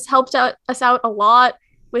Stickney has helped us out a lot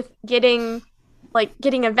with getting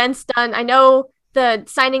events done. I know the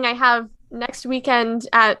signing I have next weekend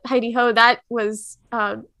at Heidi Ho, that was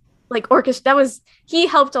orchestra. He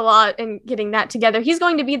helped a lot in getting that together. He's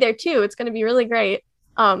going to be there too. It's going to be really great.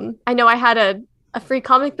 I know I had a free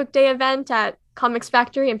comic book day event at Comics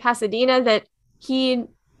Factory in Pasadena that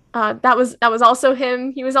that was also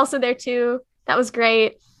him. He was also there too. That was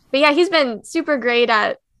great. But yeah, he's been super great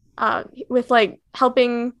at with like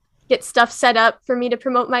helping get stuff set up for me to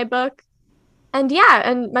promote my book. And yeah,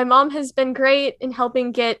 and my mom has been great in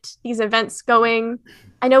helping get these events going.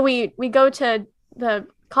 I know we go to the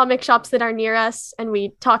comic shops that are near us and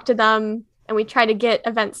we talk to them and we try to get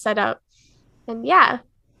events set up. And yeah,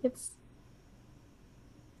 it's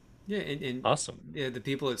and awesome. Yeah, the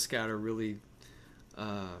people at Scout are really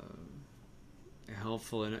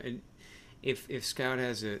helpful, and if Scout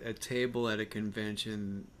has a table at a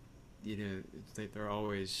convention, they're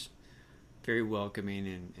always very welcoming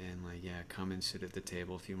and like, yeah, come and sit at the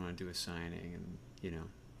table if you want to do a signing, and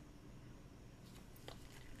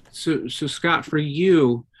So Scott, for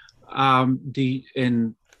you,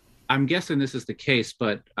 and I'm guessing this is the case,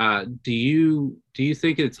 but do you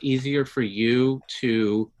think it's easier for you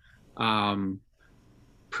to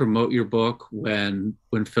promote your book when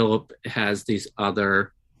Philip has these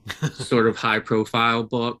other sort of high profile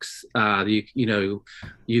books?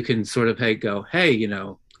 You can sort of go, hey,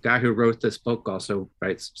 guy who wrote this book also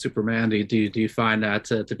writes Superman. Do you find that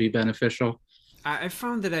to be beneficial? I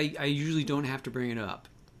found that I usually don't have to bring it up.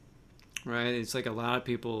 Right, it's like a lot of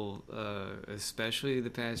people, especially the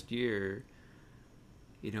past year,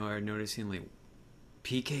 are noticing like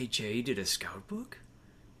PKJ did a Scout book.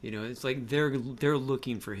 It's like they're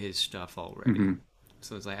looking for his stuff already. Mm-hmm.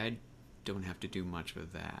 So it's like I don't have to do much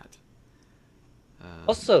with that.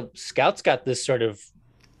 Also, Scout's got this sort of,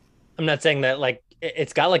 I'm not saying that like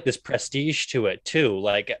it's got like this prestige to it too.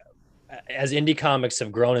 Like as indie comics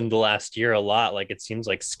have grown in the last year a lot, like it seems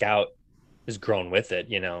like Scout has grown with it,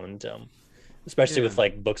 and especially with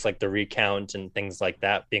like books like The Recount and things like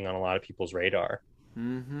that being on a lot of people's radar.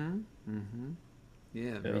 Yeah,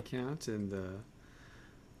 The Recount and a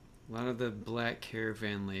lot of the Black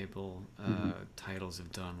Caravan label titles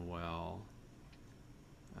have done well.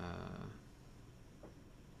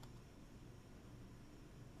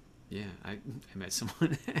 Yeah, I met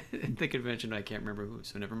someone at the convention. I can't remember who,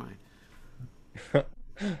 so never mind.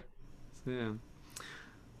 Yeah.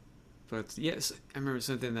 But yes, I remember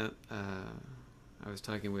something that I was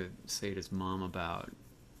talking with Seda's mom about,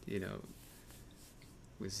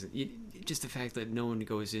 was just the fact that no one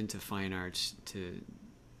goes into fine arts to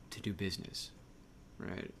do business,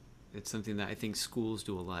 right? It's something that I think schools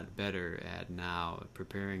do a lot better at now,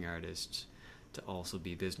 preparing artists to also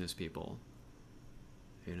be business people,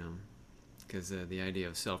 because the idea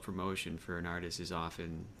of self-promotion for an artist is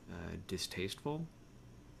often distasteful,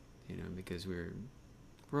 because we're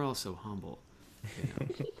all so humble,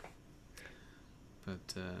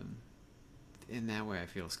 But in that way, I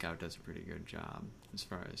feel Scout does a pretty good job as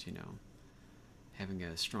far as, having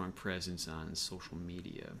a strong presence on social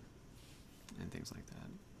media and things like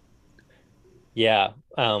that. Yeah.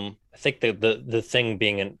 I think the thing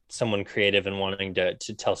being someone creative and wanting to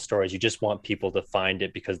tell stories, you just want people to find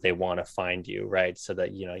it because they want to find you, right? So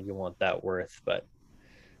that, you want that worth. But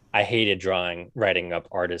I hated writing up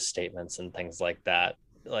artist statements and things like that.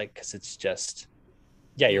 Like, cause it's just,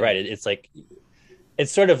 yeah, you're Yeah. right. It's like,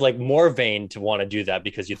 it's sort of like more vain to want to do that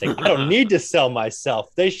because you think I don't need to sell myself.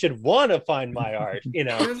 They should want to find my art,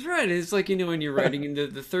 That's right. It's like, when you're writing into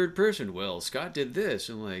the third person, well, Scott did this.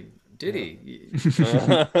 I'm like, did he?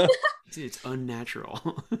 It's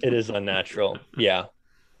unnatural. It is unnatural. Yeah.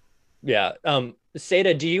 Yeah.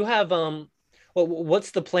 Seda, do you have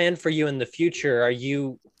what's the plan for you in the future? Are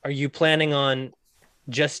you planning on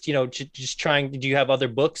just, just trying, do you have other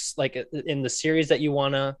books like in the series that you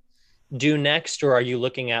want to do next, or are you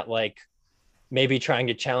looking at like maybe trying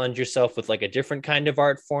to challenge yourself with like a different kind of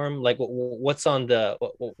art form? Like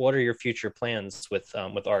what are your future plans with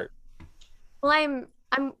art? Well,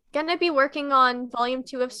 I'm gonna be working on volume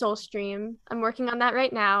 2 of Soulstream. I'm working on that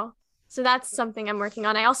right now. So that's something I'm working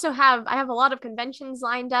on. I have a lot of conventions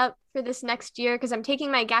lined up for this next year because I'm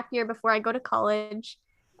taking my gap year before I go to college.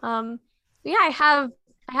 Um, yeah, I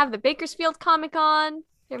have the Bakersfield Comic Con.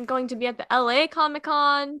 I'm going to be at the LA Comic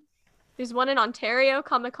Con. There's one in Ontario,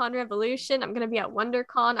 Comic Con Revolution. I'm gonna be at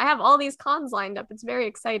WonderCon. I have all these cons lined up. It's very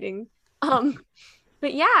exciting. Um,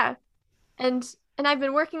 but yeah, and and I've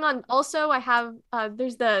been working on also I have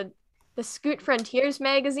there's the Scoot Frontiers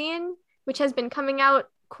magazine, which has been coming out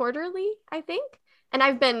quarterly, I think. And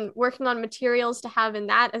I've been working on materials to have in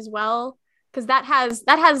that as well because that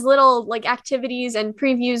has little like activities and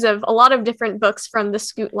previews of a lot of different books from the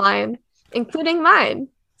Scoot line, including mine.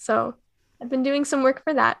 So I've been doing some work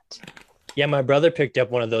for that. Yeah, my brother picked up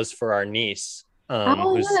one of those for our niece,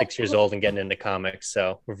 Oh, who's yeah, that's 6 years cool. old and getting into comics.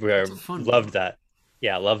 So we It's a fun loved book. that.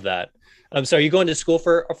 Yeah, love that. So are you going to school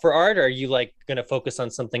for art, or are you like going to focus on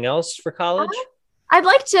something else for Uh, college? I'd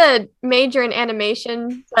like to major in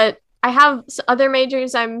animation, but I have other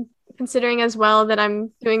majors I'm considering as well that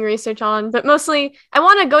I'm doing research on. But mostly, I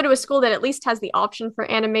want to go to a school that at least has the option for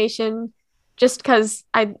animation, just because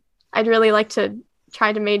I'd really like to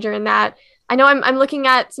try to major in that. I know I'm looking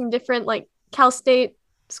at some different like Cal State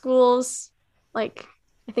schools, like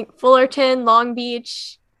I think Fullerton, Long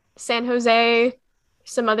Beach, San Jose,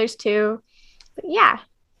 some others too. But yeah.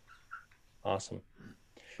 Awesome.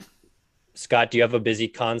 Scott, do you have a busy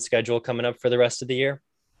con schedule coming up for the rest of the year?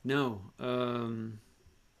 No,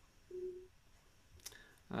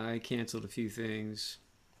 I canceled a few things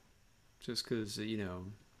just because,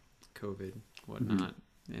 COVID, whatnot.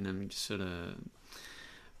 And I'm just sort of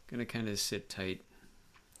going to kind of sit tight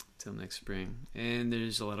till next spring. And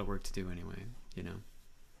there's a lot of work to do anyway,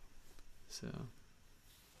 So,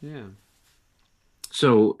 yeah.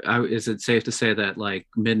 So is it safe to say that like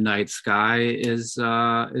Midnight Sky is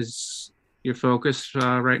your focus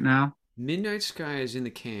right now? Midnight Sky is in the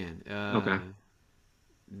can. Okay.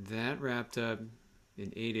 That wrapped up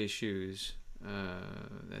in 8 issues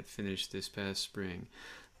that finished this past spring.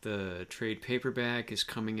 The trade paperback is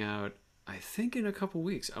coming out, I think, in a couple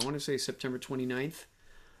weeks. I want to say September 29th.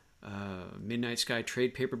 Midnight Sky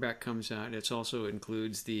trade paperback comes out. It also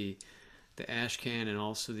includes the Ashcan and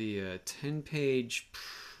also the 10-page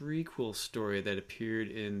prequel story that appeared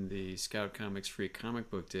in the Scout Comics Free Comic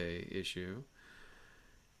Book Day issue.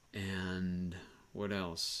 And what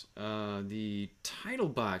else? The title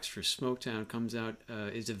box for Smoketown comes out,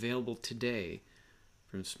 is available today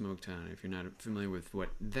from Smoketown. If you're not familiar with what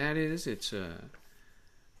that is, it's a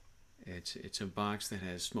box that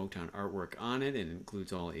has Smoketown artwork on it and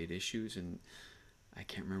includes all 8 issues, and I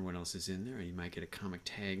can't remember what else is in there. You might get a comic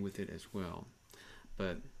tag with it as well.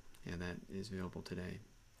 But yeah, that is available today.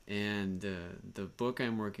 And the book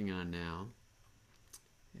I'm working on now,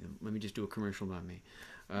 let me just do a commercial about me,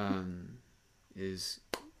 is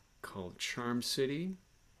called Charm City.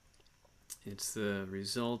 It's the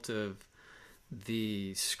result of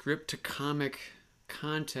the script to comic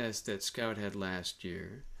contest that Scout had last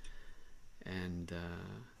year. And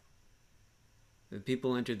the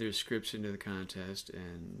people entered their scripts into the contest,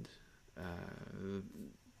 and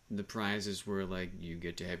the prizes were like, you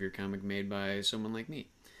get to have your comic made by someone like me.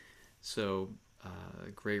 So a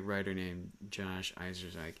great writer named Josh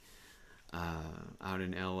Eiserzijk out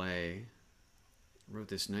in LA wrote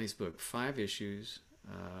this nice book, 5 issues.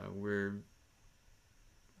 We're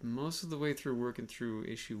most of the way through working through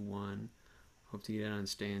issue 1. Hope to get it on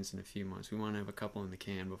stands in a few months. We want to have a couple in the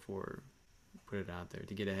can before we put it out there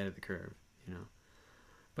to get ahead of the curve,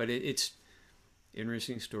 But it's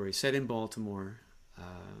interesting story set in Baltimore,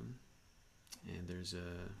 and there's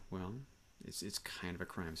it's kind of a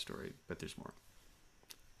crime story, but there's more.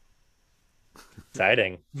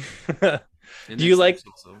 Exciting. And Do you like?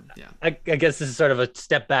 also, yeah. I guess this is sort of a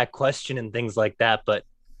step back question and things like that, but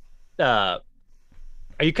uh,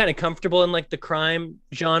 are you kind of comfortable in like the crime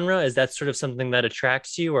genre? Is that sort of something that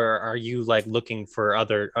attracts you, or are you like looking for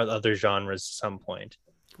other genres at some point?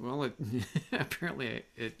 Well, apparently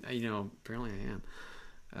I am.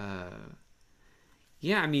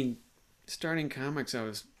 Yeah, I mean, starting comics, I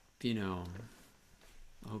was, you know,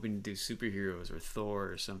 hoping to do superheroes or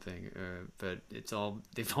Thor or something, but they've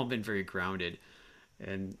all been very grounded,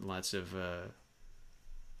 and lots of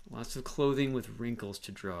clothing with wrinkles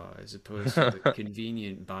to draw, as opposed to the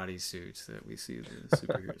convenient bodysuits that we see the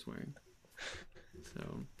superheroes wearing.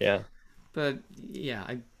 So Yeah. but yeah,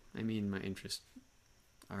 I mean, my interests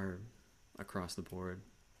are across the board.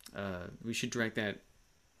 We should direct that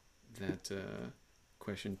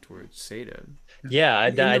question towards Seda. Yeah,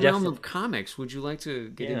 In the realm definitely. of comics, would you like to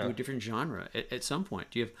get into a different genre at some point?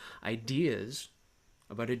 Do you have ideas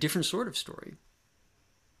about a different sort of story?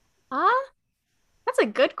 Ah, that's a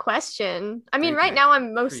good question. I mean, right Okay, now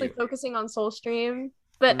I'm for mostly you. focusing on Soulstream,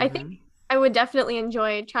 but I think Mm-hmm. I would definitely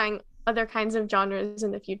enjoy trying other kinds of genres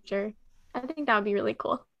in the future. I think that would be really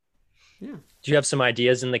cool. Yeah. Do you have some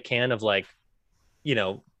ideas in the can of like, you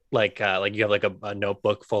know, like you have like a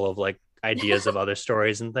notebook full of like ideas of other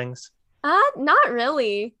stories and things? Not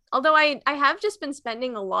really. Although I have just been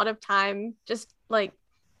spending a lot of time just like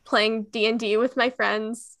playing D&D with my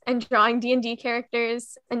friends and drawing D&D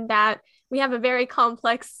characters, and that we have a very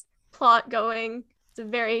complex plot going. It's a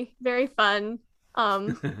very, very fun.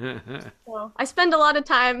 Um, so I spend a lot of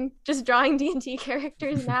time just drawing D&D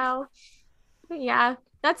characters now. But yeah,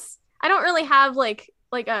 that's I don't really have like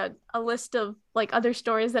a list of like other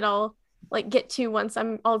stories that I'll like get to once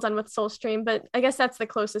I'm all done with Soulstream, but I guess that's the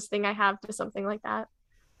closest thing I have to something like that.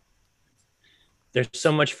 They're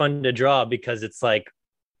so much fun to draw because it's like,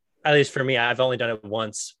 at least for me, I've only done it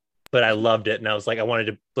once, but I loved it, and I was like, I wanted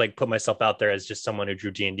to like put myself out there as just someone who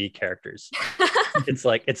drew D&D characters. It's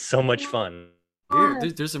like it's so much fun. Yeah,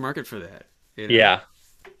 Yeah. there's a market for that. You know? Yeah.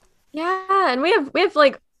 Yeah, and we have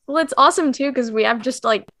like well, it's awesome too because we have just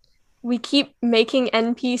like we keep making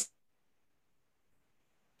NPCs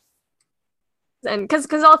and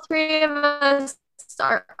because all three of us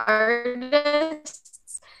are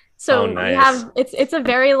artists, Oh, so we nice. have it's a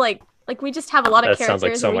very like we just have a lot of That sounds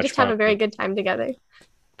like characters so and we much just have fun. a very good time together.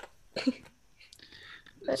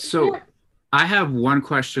 But So yeah. I have one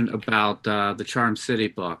question about the Charm City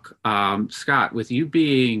book. Scott, with you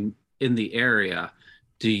being in the area,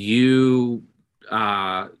 do you,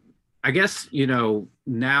 I guess, you know,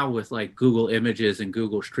 now with like Google Images and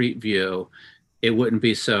Google Street View, it wouldn't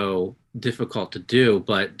be so difficult to do,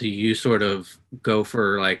 but do you sort of go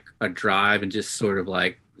for like a drive and just sort of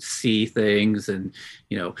like see things? And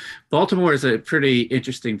you know, Baltimore is a pretty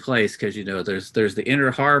interesting place because you know there's the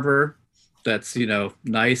inner harbor that's, you know,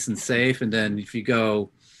 nice and safe, and then if you go,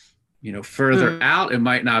 you know, further out, it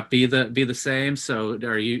might not be the same. So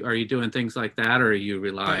are you doing things like that, or are you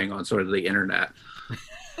relying on sort of the internet?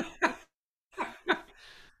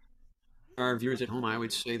 Our viewers at home, I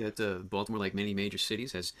would say that Baltimore, like many major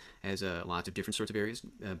cities, has lots of different sorts of areas,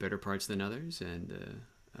 better parts than others, and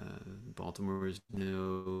Baltimore is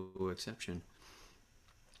no exception.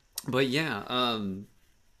 But yeah,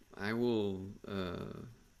 I will.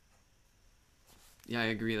 Yeah, I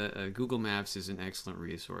agree that Google Maps is an excellent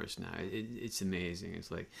resource now. It's amazing. It's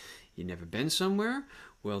like you never been somewhere.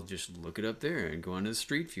 Well, just look it up there and go onto the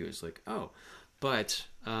street view. It's like, oh, but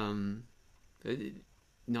it-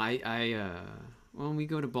 no, well, we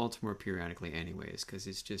go to Baltimore periodically, anyways, because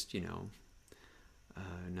it's just, you know,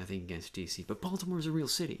 nothing against DC, but Baltimore is a real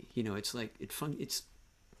city. You know, it's like it's fun. It's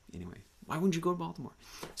anyway. Why wouldn't you go to Baltimore?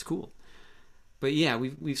 It's cool. But yeah,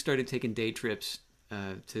 we've started taking day trips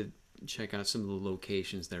to check out some of the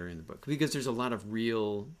locations that are in the book, because there's a lot of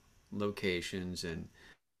real locations and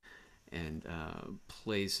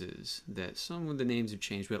places that some of the names have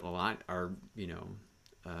changed, but a lot are, you know,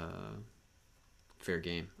 fair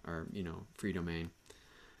game, or, you know, free domain.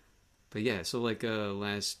 But yeah, so like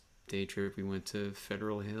last day trip we went to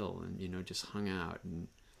Federal Hill and, you know, just hung out, and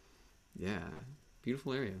yeah,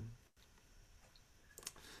 beautiful area.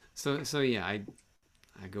 So yeah, I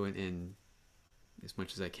go in and as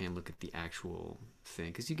much as I can look at the actual thing,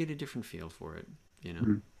 because you get a different feel for it, you know.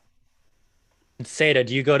 Mhm. Seda,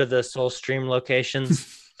 do you go to the Soul Stream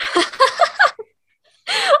locations?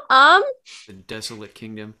 um The desolate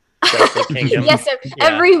kingdom. Desolate Kingdom. Yes, Yeah.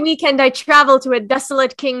 every weekend I travel to a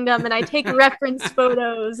desolate kingdom and I take reference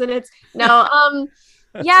photos and it's no,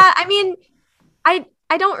 yeah, I mean, I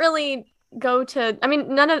don't really go to, I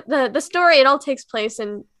mean, none of the story, it all takes place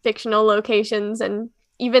in fictional locations, and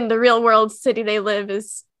even the real world city they live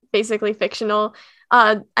is basically fictional.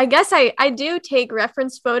 I guess I do take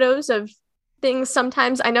reference photos of things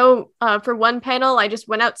sometimes. I know for one panel, I just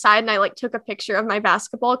went outside and I like took a picture of my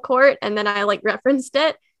basketball court and then I like referenced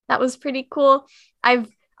it. That was pretty cool. I've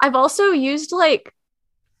I've also used like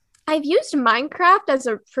I've used Minecraft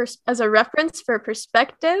as a reference for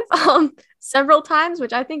perspective several times,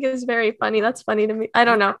 which I think is very funny. That's funny to me. I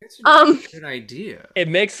don't know. That's a good idea. It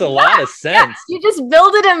makes a lot of sense. You just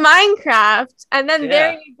build it in Minecraft, and then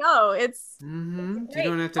there Yeah. you go. It's You great.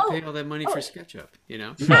 don't have to pay all that money for SketchUp, you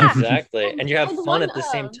know? Yeah. Exactly. And you have And fun one, at the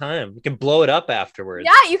same time. You can blow it up afterwards.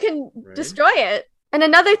 yeah, you can Right. destroy it. And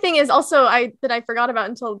another thing is also I forgot about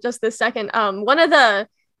until just this second. One of the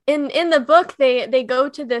in the book they go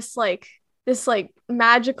to this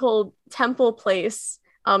magical temple place.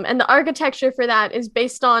 And the architecture for that is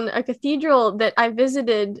based on a cathedral that I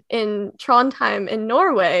visited in Trondheim in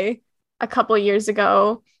Norway a couple years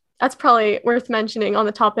ago. That's probably worth mentioning on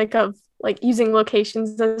the topic of like using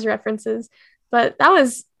locations as references. But that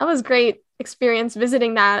was great experience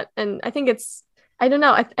visiting that, and I think it's I don't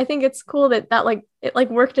know I think it's cool that like it like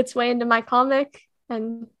worked its way into my comic,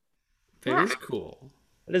 and That is cool.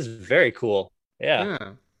 It is very cool. Yeah.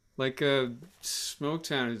 Yeah. Like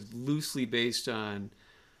Smoketown is loosely based on,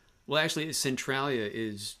 well, actually, Centralia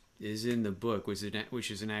is in the book,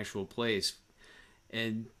 which is an actual place.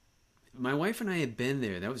 And my wife and I had been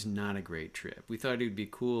there. That was not a great trip. We thought it would be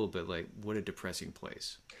cool, but like, what a depressing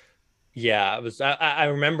place. Yeah, it was. I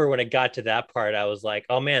remember when it got to that part, I was like,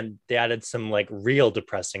 "Oh man, they added some like real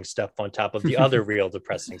depressing stuff on top of the other real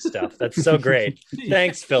depressing stuff." That's so great.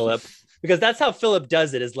 Thanks, Philip, because that's how Philip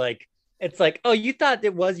does it. Is like, it's like, "Oh, you thought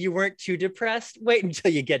you weren't too depressed? Wait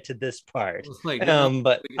until you get to this part." Like, no,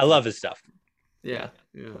 But I love his stuff. yeah.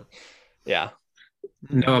 Yeah,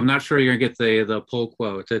 No, I'm not sure you're gonna get the pull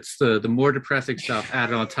quote. It's the more depressing stuff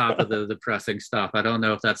added on top of the depressing stuff. I don't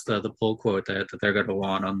know if that's the pull quote that they're gonna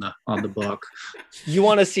want on the book. you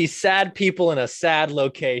want to see sad people in a sad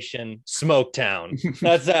location, Smoketown.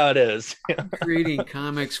 That's how it is. Creating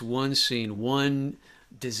comics one scene, one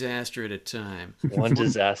disaster at a time. One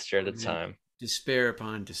disaster at a time. Despair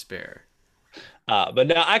upon despair. But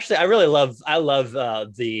no, actually, I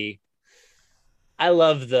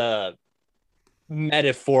love the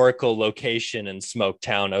metaphorical location in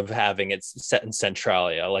Smoketown of having it set in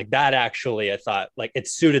Centralia. Like that, actually, I thought like it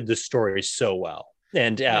suited the story so well,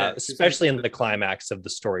 and especially in the climax of the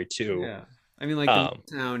story too. Yeah. I mean, like the mill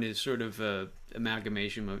town is sort of a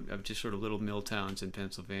amalgamation of just sort of little mill towns in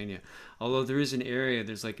Pennsylvania. Although there's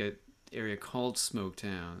like a area called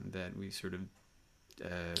Smoketown that we sort of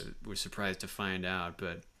were surprised to find out.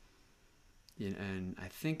 But and I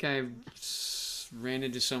think I ran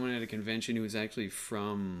into someone at a convention who was actually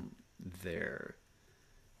from there,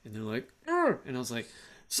 and they're like, "Arr!" And I was like,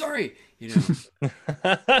 "Sorry," you know.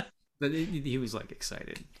 But he was like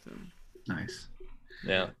excited. So. Nice.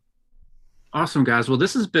 Yeah. Awesome, guys. Well,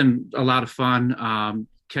 this has been a lot of fun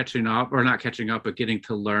catching up, or not catching up, but getting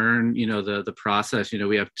to learn, the process.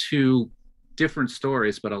 We have two different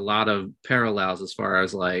stories, but a lot of parallels as far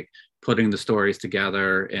as like putting the stories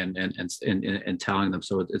together and telling them.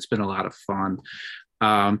 So it's been a lot of fun.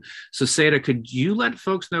 So Seda, could you let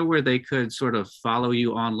folks know where they could sort of follow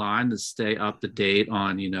you online to stay up to date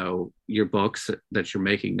on, your books that you're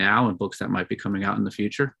making now and books that might be coming out in the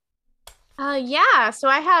future? Yeah, so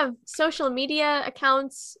I have social media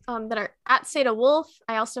accounts that are at Seda Wolf.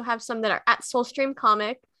 I also have some that are at Soulstream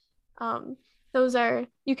Comic.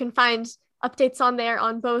 You can find updates on there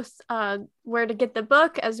on both where to get the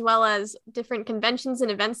book as well as different conventions and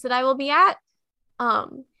events that I will be at.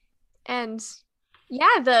 And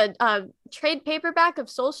yeah, the trade paperback of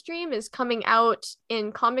Soulstream is coming out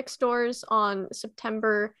in comic stores on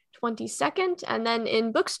September 22nd, and then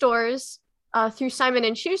in bookstores through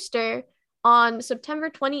Simon & Schuster on September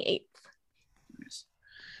 28th. Nice.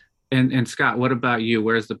 And Scott, what about you?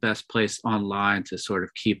 Where's the best place online to sort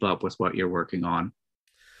of keep up with what you're working on?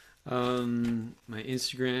 My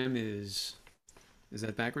Instagram is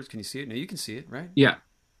that backwards? Can you see it? No, you can see it, right? Yeah.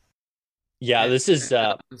 Yeah, this is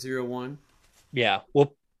 01. Yeah,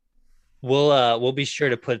 we'll be sure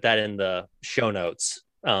to put that in the show notes.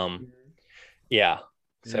 Yeah,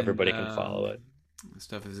 so everybody can follow it.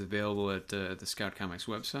 Stuff is available at the Scout Comics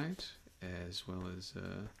website, as well as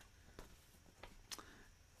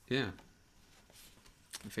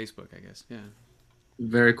Facebook, I guess. Yeah.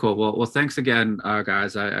 Very cool. Well, thanks again,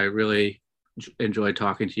 guys. I really enjoyed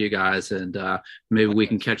talking to you guys, and maybe we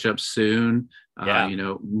can catch up soon.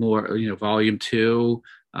 Yeah. More, volume 2.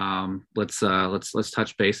 Let's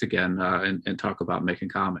touch base again and talk about making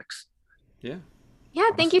comics. Yeah. Yeah,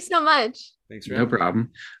 thank you so much. Thanks for No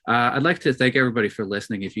problem. I'd like to thank everybody for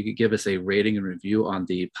listening. If you could give us a rating and review on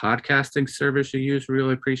the podcasting service you use,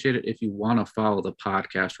 really appreciate it. If you want to follow the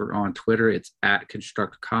podcast, we're on Twitter. It's at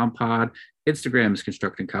ConstructCompod. Instagram is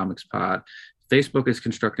Constructing Comics Pod. Facebook is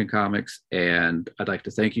Constructing Comics. And I'd like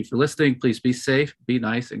to thank you for listening. Please be safe, be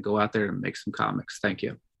nice, and go out there and make some comics. Thank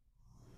you.